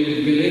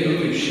il veleno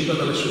che usciva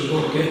dalle sue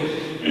bocche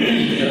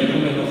era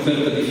come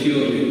un'offerta di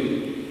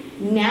fiori.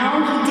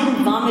 Now he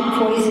didn't vomit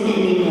poison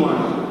anymore.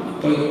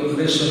 Poi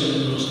adesso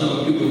non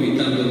stava più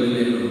vomitando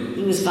veleno.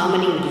 He was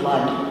vomiting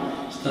blood.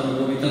 Stava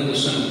vomitando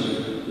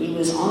sangue. He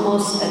was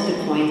almost at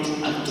the point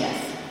of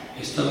death.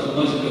 E stava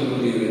quasi per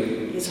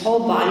morire. His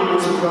whole body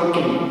was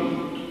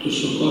broken. Tutto il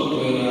suo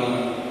corpo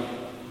era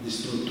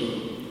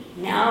distrutto.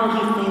 Now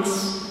he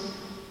thinks,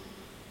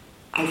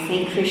 I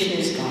think Krishna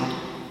is God.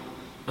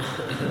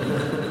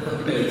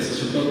 Il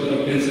suo corpo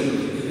era pensa,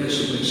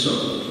 adesso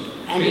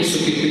penso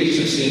che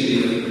Krishna sia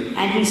Dio.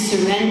 And he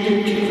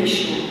surrendered to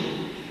Krishna.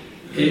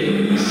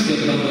 E si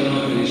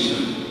abbandonò a Krishna.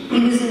 He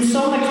was in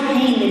so much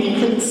pain that he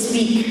couldn't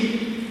speak.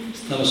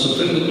 Stava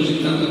soffrendo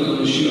così tanto che non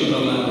riusciva a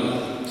parlare.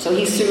 So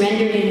he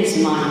surrendered in his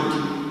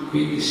mind.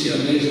 Quindi si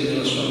arrese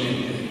nella sua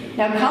mente.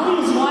 Now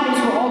Kaliya's wives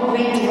were all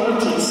great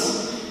devotees.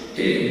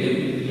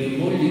 E le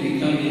mogli di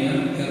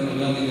Kaliya erano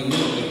grandi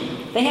devoti.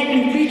 They had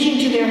been preaching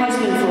to their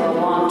husband for a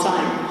long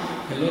time.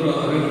 E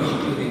loro avevano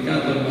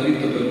predicato al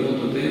marito per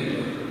molto tempo.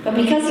 But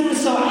because he was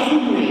so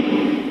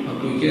angry, Ma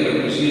poiché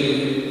era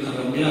così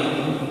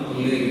arrabbiato,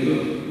 collerico,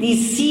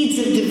 these seeds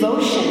of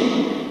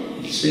devotion,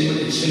 il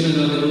seme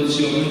della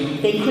devozione,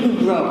 they couldn't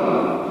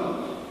grow.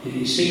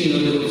 i semi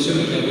della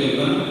devozione che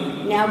aveva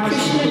Now non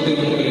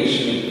potevano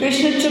crescere.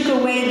 Krishna took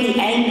away the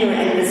anger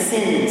and the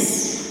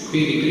sins.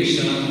 Quindi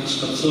Krishna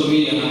spazzò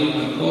via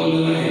la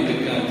collera e i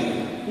peccati.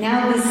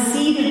 Now the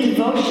seed of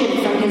devotion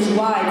from his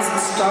wives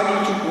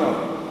started to grow.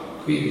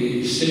 Quindi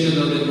il seme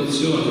della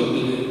devozione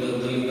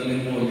dalle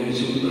mogli,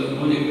 ricevuto dalle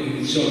mogli,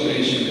 iniziò a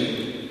crescere.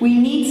 We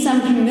need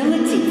some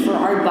humility for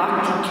our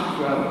bhakti to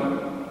grow.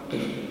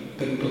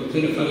 Per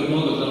poter fare in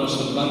modo che la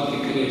nostra bhakti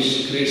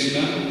cresca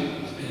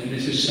è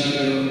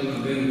necessario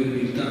avere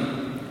l'umiltà.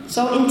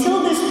 So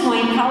until this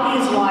point,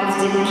 Kaliya's wives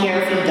didn't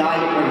care if he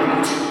died or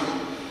not.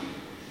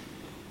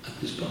 At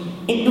this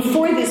point?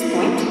 Before this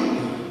point,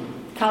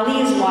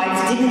 Kaliya's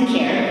wives didn't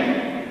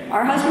care.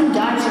 Our husband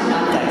dies or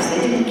not dies,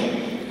 they didn't care.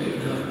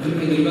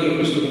 Prima di arrivare a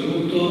questo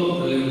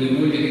punto, le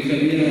mogli di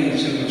Kaliya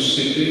dicevano: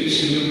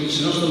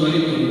 se nostro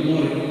marito non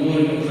muore,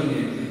 non fa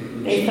niente.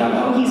 They thought,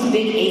 oh, he's a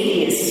big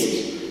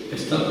atheist. È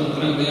stato un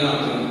grande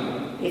ateo.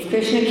 If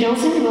Krishna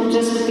kills him, we'll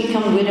just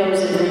become widows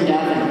in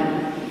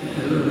Vrindavan.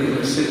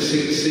 Allora,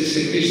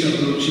 se Krishna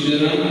lo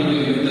ucciderà, noi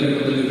diventeremo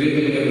delle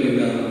vedove a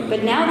Vrindavan.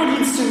 But now that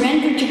he'd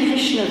surrendered to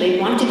Krishna, they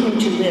wanted him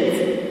to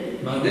live.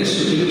 Ma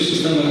adesso che lui si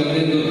stava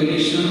rendendo a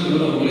Krishna,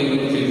 loro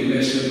volevano che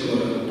vivesse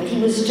ancora. But he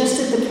was just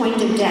at the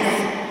point of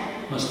death.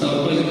 Ma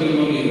stava quasi per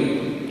morire.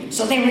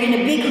 So they were in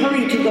a big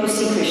hurry to go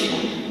see Krishna.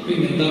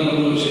 Quindi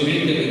andavano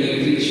velocemente a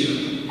vedere Krishna.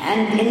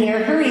 And in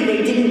their hurry,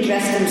 they didn't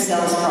dress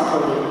themselves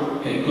properly.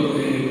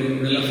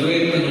 Nella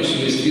fretta non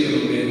si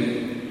vestirono bene.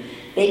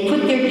 They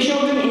put their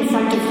children in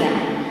front of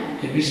them.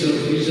 E misero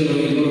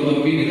i loro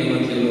bambini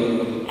davanti a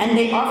loro. And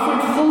they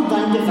offered full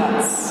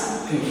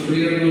dandavats. E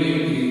offrirono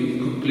il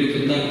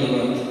completo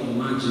dandavat,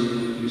 omaggi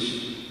a Krishna.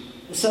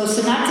 So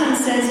Sanatan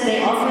says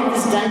they offered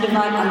this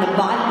dandavat on the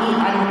body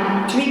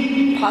on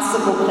 3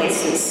 possible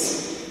places.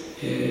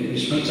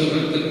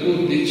 Vishwanath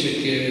Thakur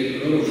dice che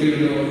loro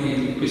offrirono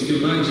questi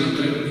omaggi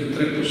in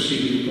tre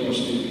possibili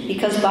posti.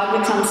 Because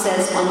Bhagavatam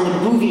says on the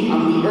bhuvi,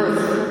 on the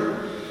earth.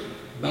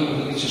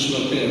 Bhagavatam dice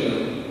sulla terra.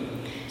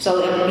 So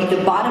it would be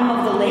the bottom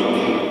of the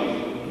lake.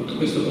 Tutto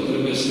questo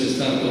potrebbe essere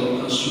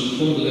stato sul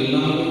fondo del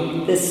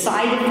lago, The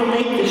side of the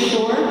lake, the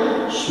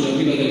shore, sulla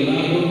riva del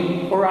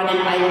lago, or on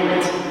an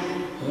island.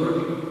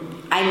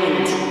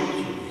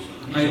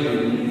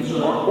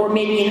 Or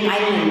maybe an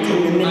island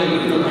in the middle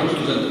of the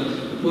lake.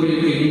 Oppure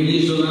in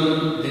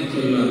un'isola dentro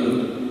il lago.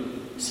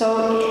 So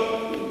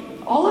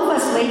all of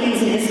us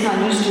ladies in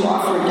ISKCON used to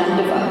offer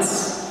dandavats.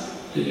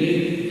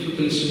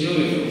 Tutte le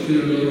signore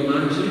offrirono i loro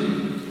omaggi.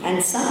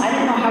 And some, I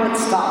don't know how it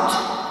stopped.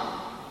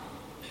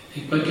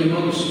 In qualche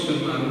modo si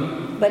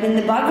fermarono. But in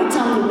the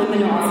Bhagavatam, the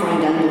women are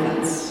offering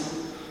dandavats.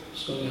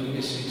 So I'm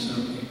missing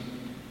something.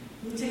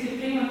 Dice che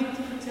prima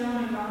tutti facevano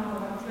il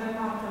bambolo, 3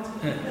 volte.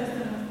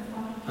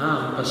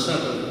 In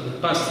passato, in the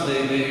past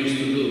they used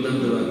to do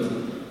dandavat,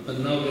 but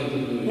now they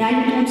don't do it. Now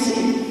you don't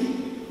see.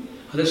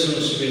 Adesso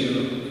non si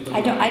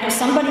vedono.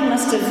 Somebody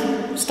must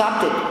have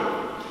stopped it.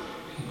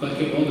 In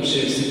qualche modo si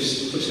è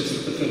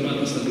stata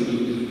fermata sta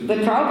abitudine.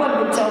 But Prabhupada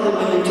would tell the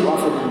women to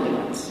offer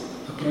dandavats.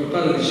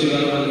 Prabhupada diceva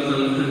anche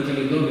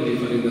alle donne di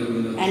fare i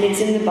dandavat. And it's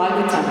in the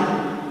Bhagavatam.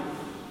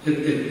 E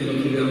lo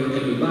troviamo anche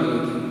nel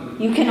Bhagavatam.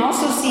 You can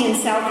also see in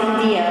South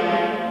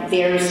India,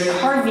 there's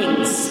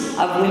carvings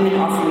of women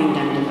offering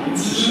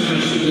dandavats. Ci sono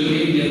in Sud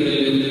India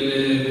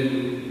delle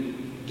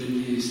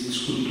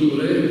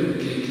sculture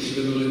che si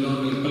vedono le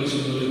donne, quali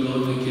sono le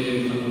donne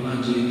che fanno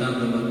omaggi di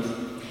dandavat.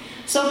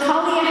 So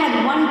Kaliya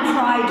had one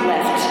pride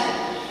left.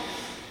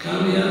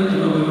 Kaliya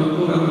aveva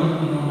ancora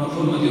una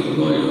forma di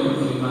orgoglio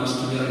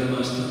rimasta.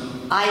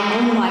 I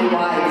own my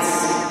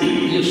wives.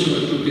 Io sono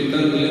il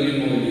proprietario delle mie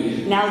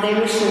mogli. Now they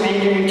were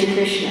surrendering to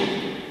Krishna.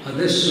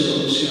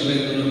 Adesso si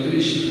arrendono a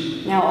Krishna.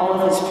 Now all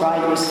of his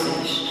pride was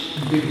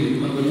finished. Quindi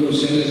quando loro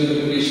si arresero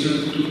a Krishna,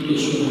 tutto il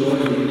suo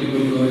orgoglio, l'ultimo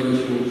orgoglio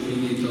fu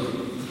finito.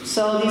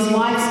 So these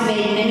wives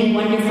made many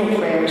wonderful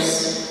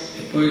prayers.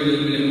 E poi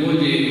le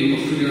mogli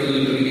offrirono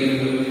delle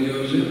preghiere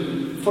meravigliose.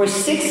 For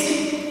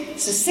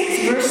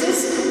 6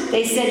 verses,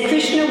 they said,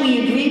 Krishna, we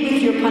agree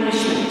with your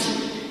punishment.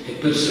 E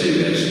per 6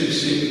 versi di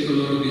seguito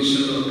loro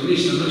dissero: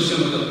 Krishna, noi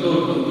siamo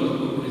d'accordo con la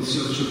tua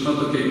punizione, sul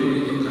fatto che hai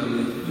punito Kaliya.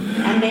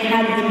 And they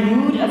had the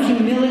mood of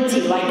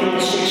humility, like in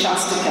the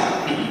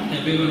Shikshastika. E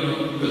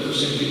avevano questo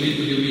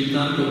sentimento di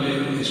umiltà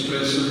come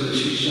espresso nella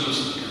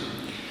Shikshastika.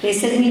 They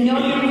said, we know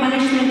your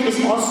punishment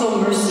is also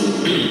mercy.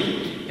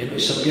 E noi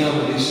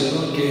sappiamo,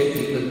 dissero,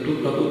 che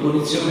la tua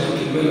punizione è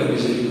anche quella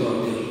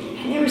misericordia.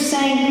 And they were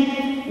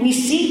saying, we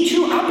see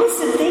 2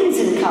 opposite things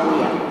in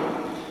Kaliya.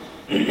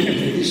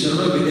 E dissero: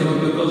 noi vediamo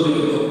 2 cose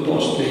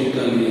opposte in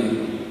Kaliya.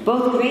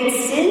 Both great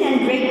sin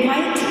and great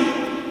piety.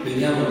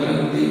 Vediamo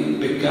grandi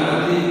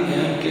peccati e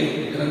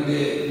anche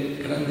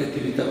grande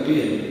attività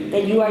pie.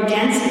 That you are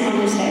dancing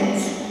on his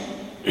heads.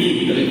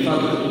 Per il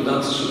fatto che tu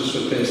danzi sulle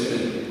sue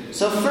teste.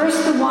 So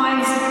first the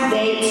wives,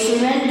 they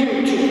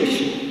surrendered to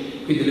Krishna.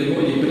 Quindi le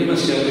mogli prima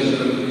si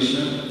arresero a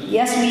Krishna.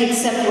 Yes, we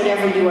accept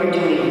whatever you are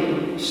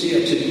doing. Sì,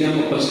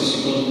 accettiamo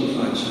qualsiasi cosa tu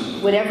faccia.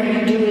 Whatever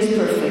you do is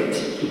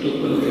perfect. Tutto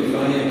quello che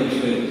fai è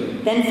perfetto.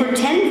 Then for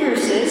 10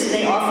 verses,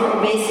 they offer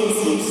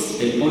obeisances.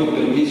 E poi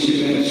per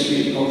 10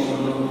 versi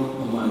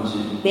offrono omaggi.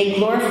 They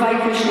glorify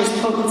Krishna's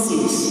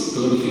potencies.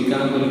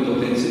 Glorificando le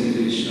potenze di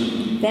Krishna.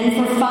 Then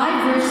for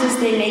 5 verses,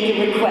 they make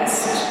a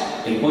request.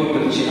 E poi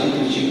per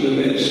altri 5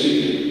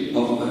 versi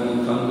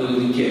fanno delle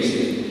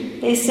richieste.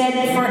 They said,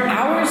 for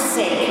our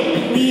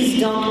sake, please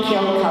don't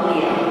kill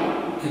Kaliya.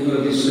 E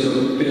loro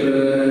dissero: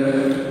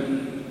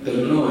 per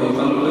noi,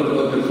 fallo per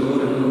noi, per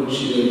favore, non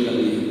uccidere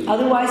Kaliya.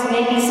 Otherwise,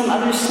 maybe some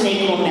other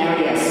snake will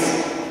marry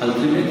us.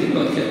 Altrimenti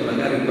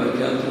magari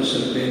qualche altro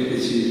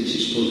serpente ci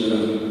sposerà.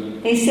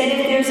 They said,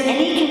 if there's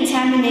any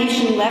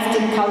contamination left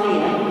in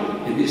Kaliya,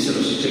 E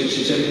dissero: se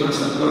c'è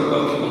rimasta ancora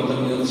qualche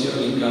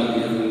contaminazione in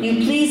Kaliya,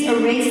 you please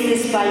erase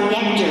this by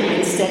nectar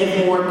instead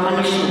of more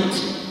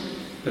punishment.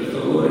 per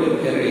favore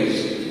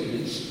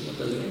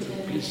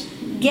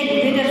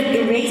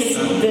erase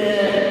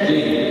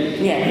the...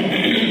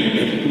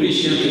 Yeah.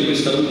 Pulisci anche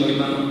questa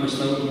ultima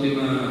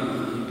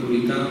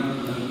impurità.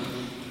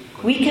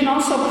 We can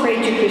also pray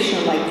to Krishna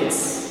like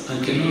this.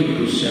 Anche noi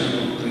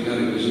possiamo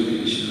pregare così a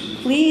Krishna.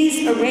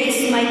 Please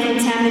erase my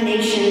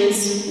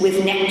contaminations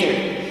with nectar.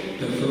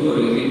 Per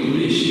favore,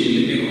 ripulisci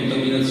le mie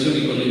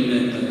contaminazioni con il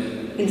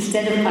nettare.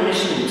 Instead of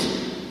punishment.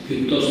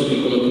 Piuttosto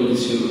che con la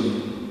punizione.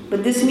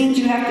 But this means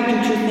you have to do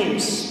two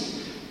things.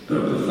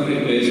 Però per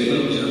fare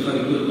questo bisogna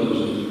fare due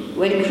cose.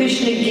 When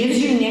Krishna gives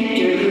you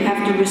nectar, you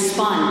have to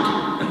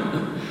respond.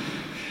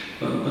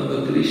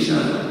 Quando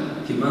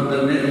Krishna ti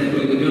manda il nettare,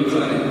 quello che dobbiamo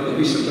fare, quando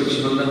Krishna poi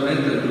ci manda il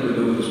nettare, noi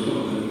dobbiamo rispondere.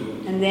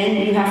 And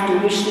then you have to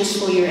wish this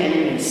for your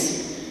enemies.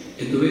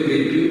 E dovete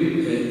in più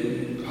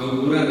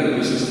augurare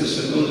questa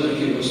stessa cosa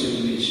anche ai vostri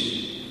nemici.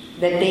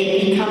 That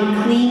they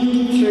become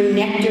clean through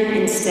nectar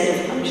instead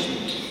of punishment.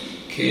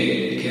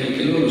 Che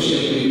anche loro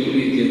siano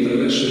ripuliti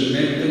attraverso il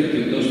nettare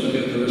piuttosto che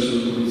attraverso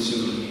la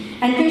punizione.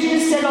 And Krishna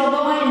said,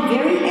 although I am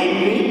very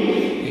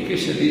angry, e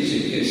Krishna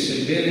dice che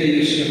sebbene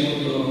io sia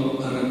molto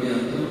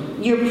arrabbiato,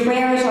 your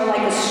prayers are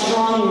like a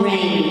strong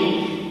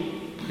rain.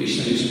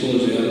 Krishna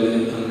rispose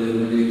alle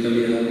donne di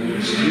Kaliya,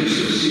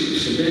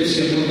 sebbene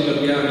sia molto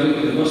arrabbiato,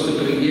 le vostre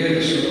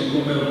preghiere sono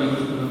come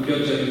una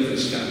pioggia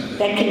rinfrescante.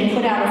 That can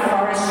put out a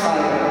forest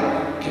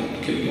fire.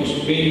 Che può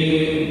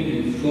spegnere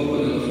il fuoco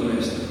della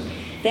foresta.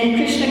 Then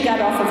Krishna got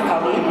off of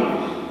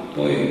Kaliya.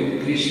 Poi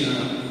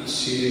Krishna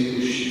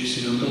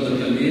si andò da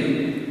Kaliya.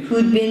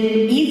 Who'd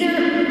been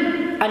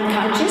either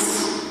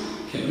unconscious.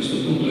 Che a questo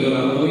punto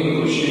era o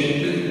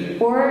incosciente.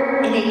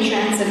 Or in a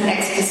trance of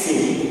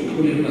ecstasy.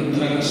 Oppure in una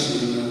trance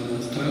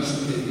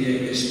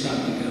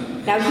estatica.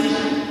 Now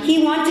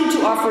he wanted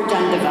to offer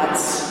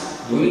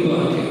dandavats.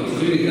 Voleva anche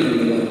offrire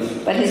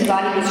dandavat. But his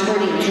body was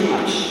hurting too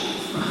much.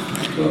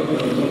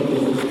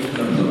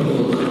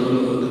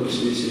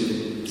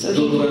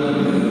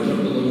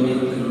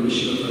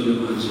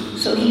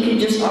 So he could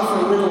just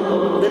offer a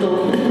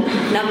little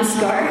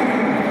namaskar.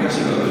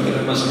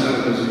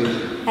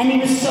 And he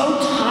was so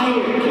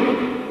tired.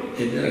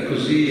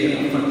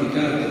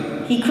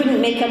 He couldn't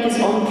make up his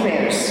own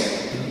prayers.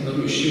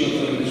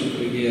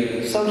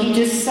 So he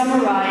just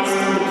summarized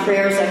the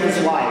prayers of his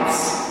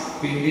wives.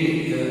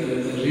 Quindi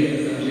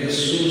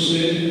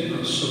riassunse,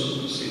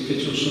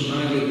 fece un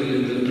sommario delle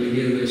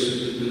preghiere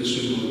delle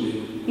sue mogli.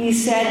 He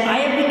said, I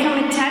have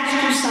become attached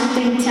to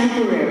something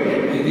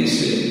temporary. E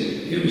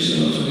disse, io mi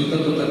sono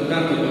diventato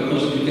attaccato a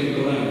qualcosa di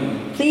temporaneo.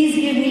 Please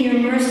give me your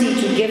mercy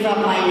to give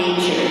up my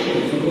nature.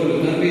 Per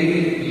favore,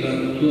 dammi la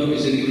tua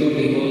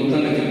misericordia in modo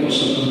tale che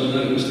possa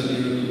abbandonare questa mia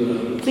natura.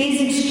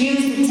 Please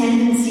excuse the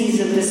tendencies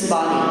of this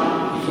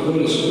body. Per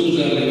favore,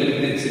 scusa le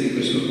tendenze di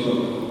questo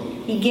corpo.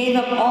 He gave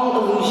up all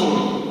illusion.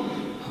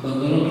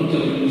 Abbandonò tutta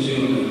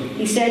l'illusione.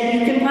 He said,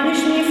 you can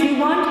punish me if you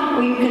want,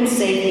 or you can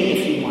save me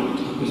if you want.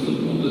 A questo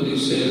punto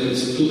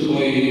disse, tu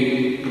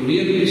puoi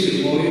punirmi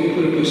se vuoi,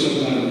 oppure puoi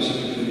salvarmi se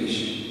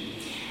preferisci.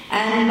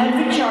 And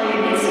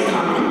Madhvacharya makes a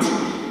comment.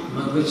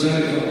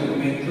 Madhvacharya fa un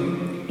commento.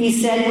 He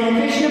said, when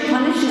Krishna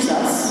punishes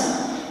us,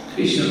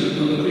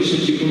 quando Krishna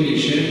ci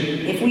punisce,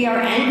 if we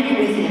are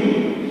angry with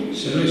him,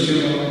 se noi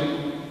siamo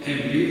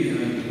angry,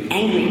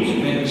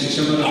 se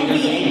siamo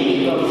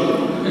arrabbiati,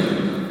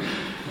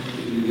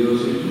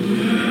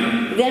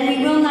 then we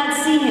will not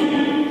see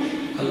him.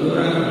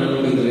 Allora non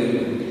lo vedremo.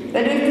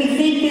 But if we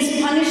think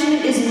this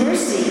punishment is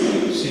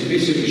mercy, se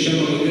invece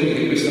riusciamo a vedere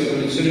che questa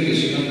punizione che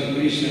ci manda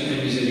Krishna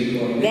è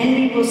misericordia, then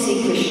we will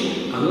see Krishna.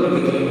 Allora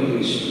vedremo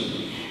Krishna.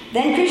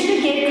 Then Krishna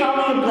gave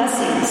Kaliya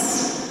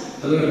blessings.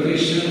 Allora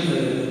Krishna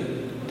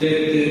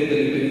dette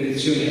delle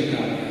benedizioni a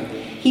Kaliya.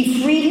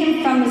 He freed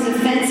him from his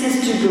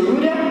offenses to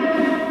Garuda.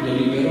 Lo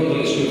liberò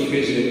dalle sue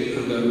offese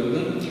a Garuda.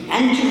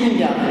 And to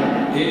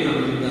Vrindavan. E a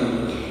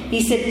Vrindavan.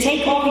 He said,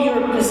 take all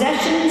your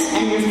possessions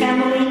and your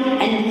family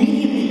and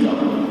immediately go.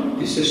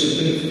 Disse,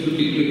 prendi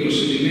tutti i tuoi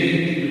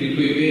possedimenti, tutti i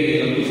tuoi beni,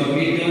 la tua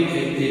famiglia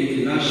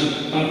e lascia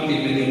parti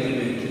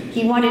immediatamente.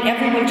 He wanted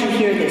everyone to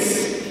hear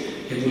this.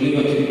 E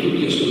voleva che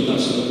tutti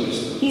ascoltassero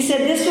questo. He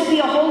said, this will be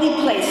a holy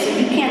place, so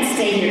you can't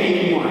stay here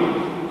anymore.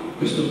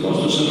 Questo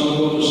posto sarà un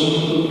luogo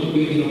santo,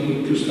 quindi non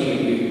puoi più stare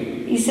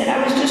qui. He said,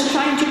 I was just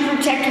trying to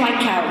protect my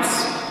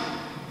cows.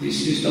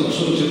 Dissi, stavo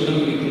solo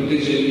cercando di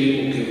proteggere le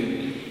mie mucche.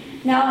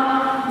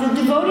 Now, the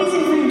devotees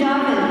in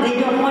Vrindavan, they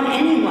don't want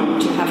anyone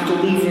to have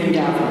to leave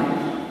Vrindavan.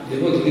 I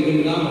devoti di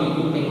Vrindavan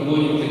comunque non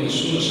vogliono che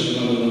nessuno se ne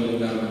vada da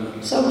Vrindavan.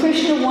 So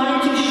Krishna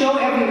wanted to show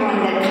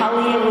everyone that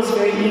Kaliya was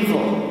very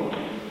evil.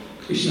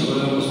 Krishna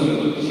voleva mostrare a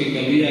tutti che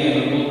Kaliya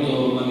era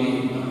molto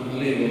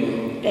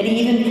malevolo. That he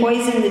even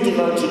poisoned the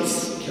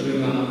devotees. Che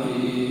aveva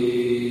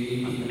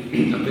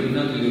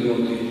avvelenato i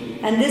devoti.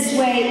 And this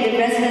way, the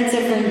residents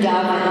of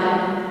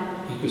Vrindavan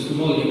in questo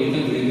modo gli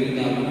abitanti di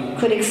Vrindavan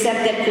could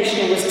accept that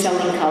Krishna was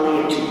telling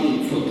Kaliya to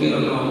leave.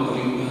 Poterono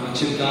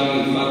accettare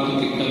il fatto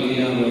che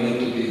Kaliya aveva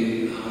detto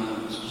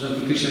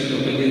Krishna ha detto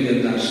a Kaliya di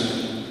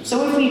andarsene.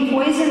 So if we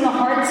poison the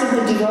hearts of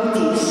the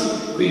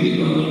devotees, quindi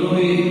quando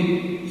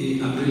noi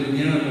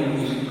avveleniamo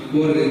il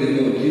cuore dei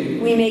devoti,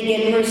 we may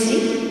get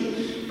mercy.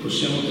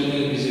 possiamo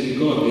ottenere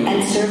misericordia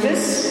and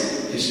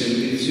service, e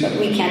servizio, but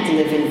we can't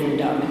live in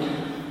Vrindavan.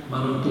 ma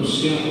non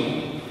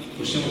possiamo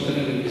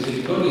ottenere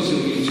misericordia e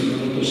servizio, ma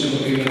non possiamo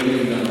vivere in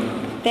Vrindavan.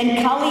 Then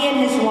Kaliya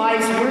and his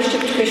wives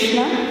worshipped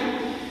Krishna.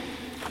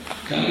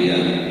 Kaliya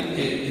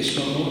e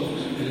sua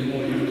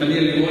moglie, Kaliya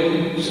e le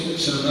mogli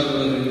sono andati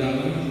da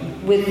Vrindavan.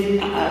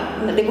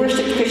 They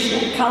worshipped Krishna.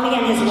 Kaliya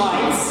and his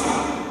wives,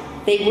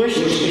 they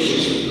worshipped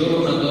Krishna.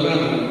 Loro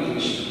adoravano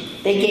Krishna.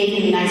 They gave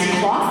him nice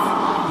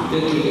cloth,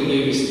 Dentro dei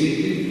bei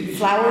vestiti,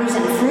 flowers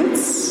and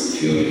fruits.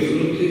 fiori e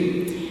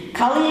frutti.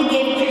 Kaliya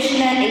gave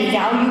Krishna a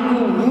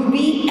valuable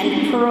ruby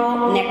and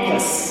pearl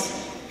necklace.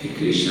 E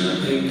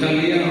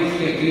Kaliya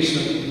offrì a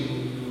Krishna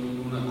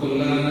una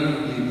collana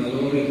di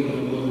valore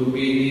con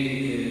rubini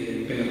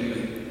e perle.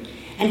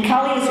 And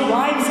Kaliya's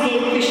wives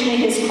gave Krishna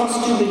his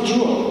costume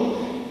jewel.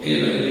 E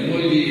le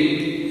mogli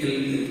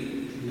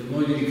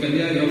di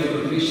Kaliya gli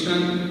offrono a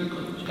Krishna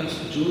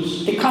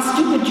The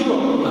costume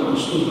jewel. la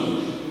costume,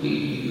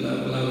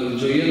 il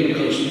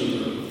gioiello costume.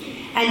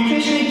 And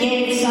Krishna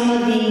gave some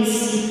of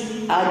these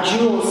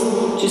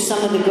jewels to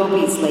some of the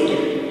gopis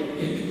later.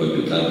 E poi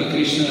più tardi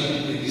Krishna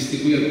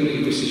distribuì alcuni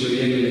di questi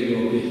gioielli alle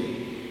gopi.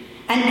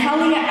 And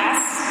Kaliya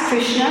asks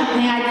Krishna,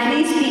 may I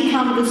please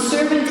become the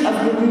servant of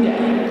Garuda?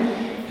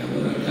 E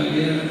allora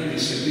Kaliya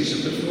disse a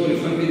Krishna, per favore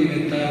fammi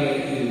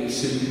diventare il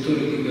servitore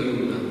di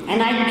Garuda.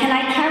 And can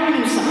I carry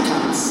you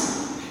sometimes?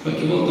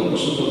 Qualche volta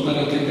posso portare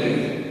anche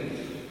te.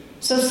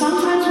 So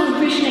sometimes when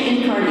Krishna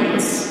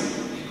incarnates,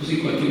 E così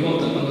qualche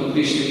volta quando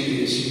Krishna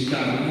si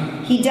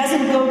incarna, he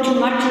doesn't go to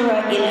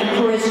Mathura in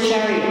Akura's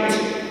chariot.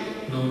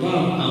 non va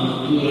a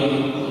Mathura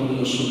con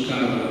il suo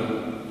carro,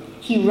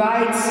 He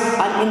rides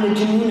in the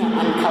Jamuna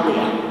on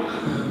Kaliya.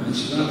 ma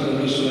ci va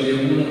attraverso la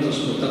Yamuna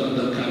trasportato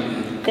da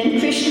Kaliya. Then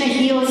Krishna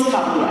heals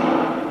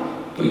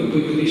Kaliya. Poi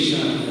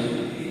Krishna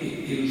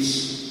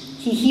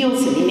He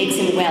heals him, he makes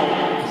him well.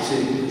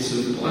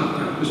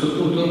 a questo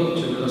punto,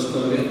 cioè nella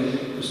storia,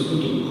 a questo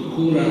punto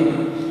cura,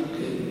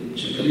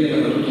 Kaliya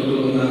era tutto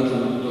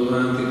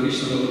dolorante,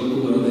 Krishna lo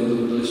cura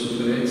dalle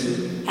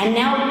sofferenze. And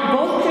now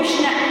both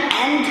Krishna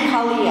and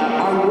Kaliya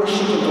are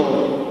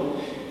worshipable.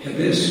 E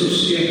adesso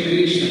sia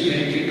Krishna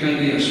che anche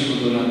Kaliya sono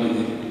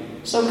adorabili.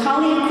 So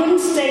Kaliya couldn't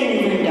stay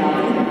in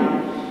Vrindavan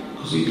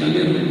Così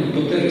Kaliya non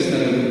poté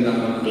restare a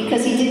Vrindavan,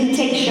 because he didn't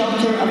take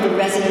shelter of the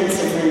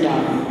residents of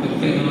Vrindavan.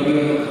 perché non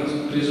aveva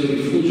preso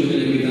rifugio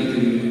negli abitanti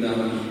di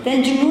Vrindavan.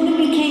 Then Jamuna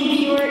became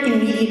pure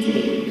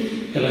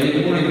immediately. E la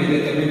Yamuna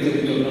immediatamente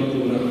ritornò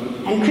pura.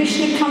 And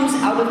Krishna comes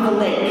out of the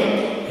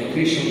lake. E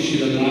Krishna uscì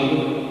dal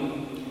lago.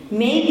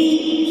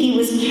 Maybe he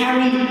was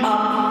carried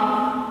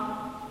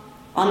up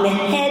on the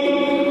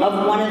head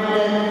of one of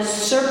the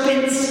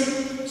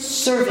serpent's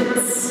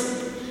servants.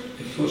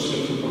 E forse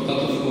fu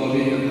portato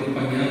fuori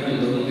accompagnato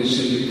da uno dei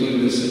servitori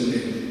del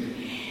serpente.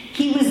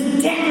 He was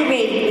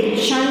decorated with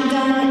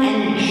chandan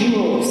and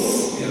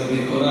jewels. Era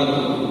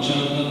decorato con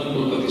chandan,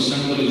 polpa di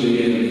sangue e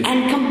gioielli.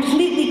 And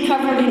completely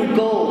covered in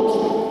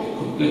gold.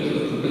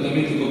 E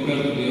completamente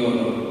coperto di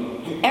oro.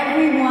 And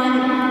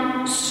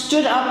everyone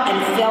stood up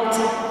and felt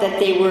that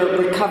they were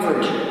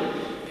recovered.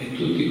 E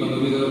tutti quando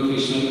videro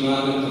Krishna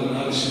arrivare,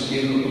 tornare,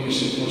 sentirono come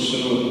se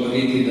fossero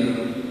guariti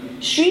da...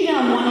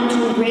 Sridham wanted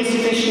to embrace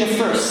Krishna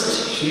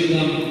first,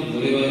 Sridham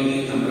voleva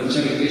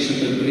abbracciare Krishna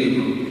per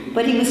primo,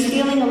 but he was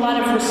feeling a lot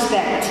of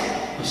respect,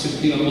 ma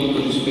sentiva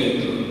molto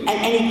rispetto.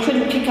 and he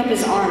couldn't pick up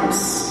his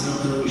arms.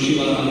 Non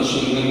riusciva a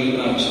sollevare le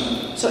braccia.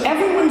 So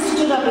everyone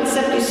stood up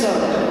except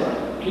Yasoda,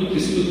 Tutti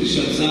si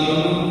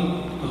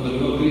alzarono quando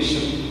arrivò Krishna,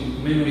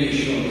 meno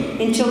Yashoda,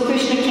 until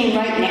Krishna came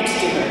right next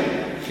to her.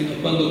 fino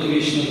a quando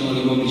Krishna non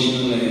arrivò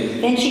vicino a lei.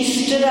 Then she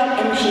stood up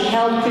and she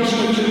held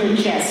Krishna to her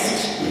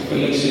chest. E poi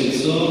lei si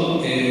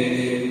alzò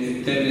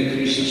e tenne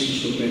Krishna sul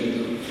suo petto.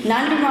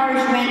 Nanda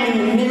Maharaj went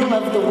in the middle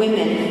of the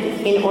women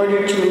in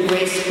order to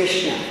embrace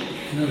Krishna.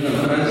 Nanda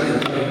Maharaj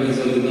entrò in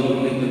mezzo alle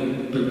donne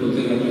per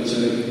poter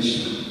abbracciare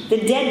Krishna.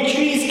 The dead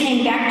trees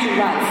came back to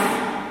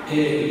life,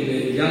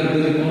 E gli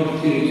alberi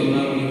morti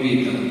ritornarono in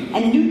vita.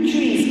 and new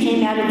trees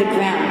came out of the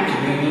ground.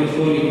 E vennero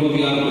fuori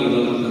nuovi alberi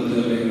dal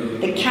terreno.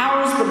 The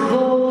cows, the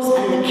bulls,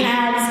 and the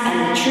calves,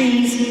 and the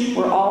trees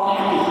were all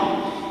happy.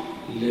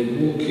 Le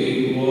mucche,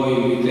 i buoi,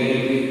 i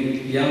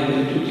vitelli, gli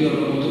alberi, tutti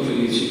erano molto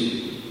felici.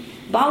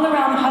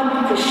 Balaram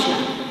hugged Krishna,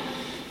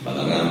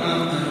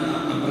 Balarama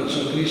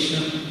abbracciò Krishna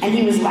and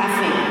he was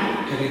laughing.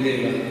 e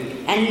rideva.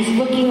 And he's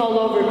looking all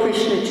over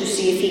Krishna to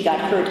see if he got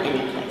hurt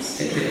anyplace.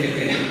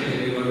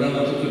 E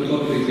guardava tutto il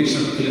corpo di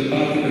Krishna da tutte le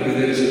parti per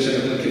vedere se c'era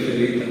qualche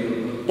ferita.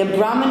 The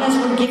Brahmanas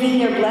were giving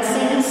their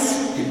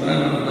blessings I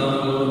brahmana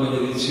davano le loro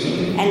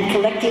benedizioni and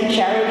collecting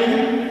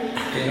charity.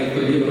 e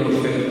raccoglievano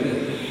offerte.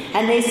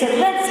 And they said,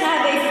 let's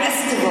have a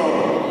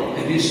festival.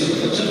 E dissero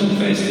facciamo un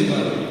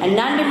festival. And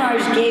Nanda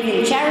Maharaj gave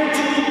in charity,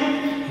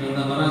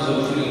 Nanda Maharaj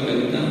offrì la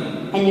carità.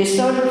 and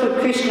Yasoda put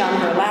Krishna on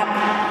her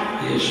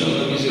lap E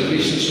Yashoda mise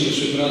Krishna sulle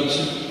sue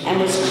braccia, and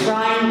was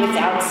crying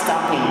without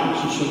stopping.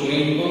 sul suo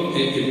grembo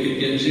e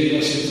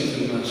piangeva senza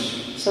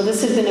fermarsi. So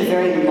this has been a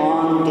very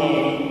long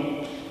day.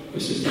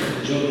 Questo è stato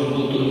un giorno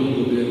molto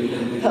lungo per gli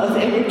anni. So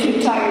they were too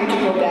tired to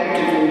go back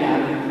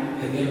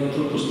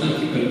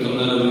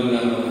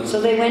So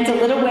they went a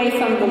little way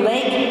from the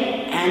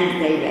lake and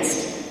they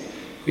rested.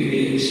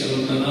 Quindi si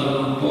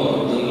allontanarono un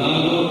po' dal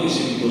lago e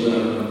si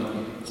riposarono.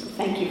 So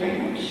thank you very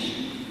much.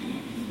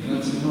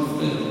 Grazie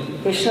molte.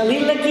 Krishna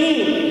Lila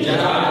ki. Jai.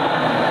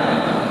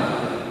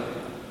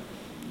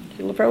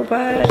 Srila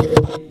Prabhupada.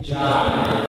 Jai.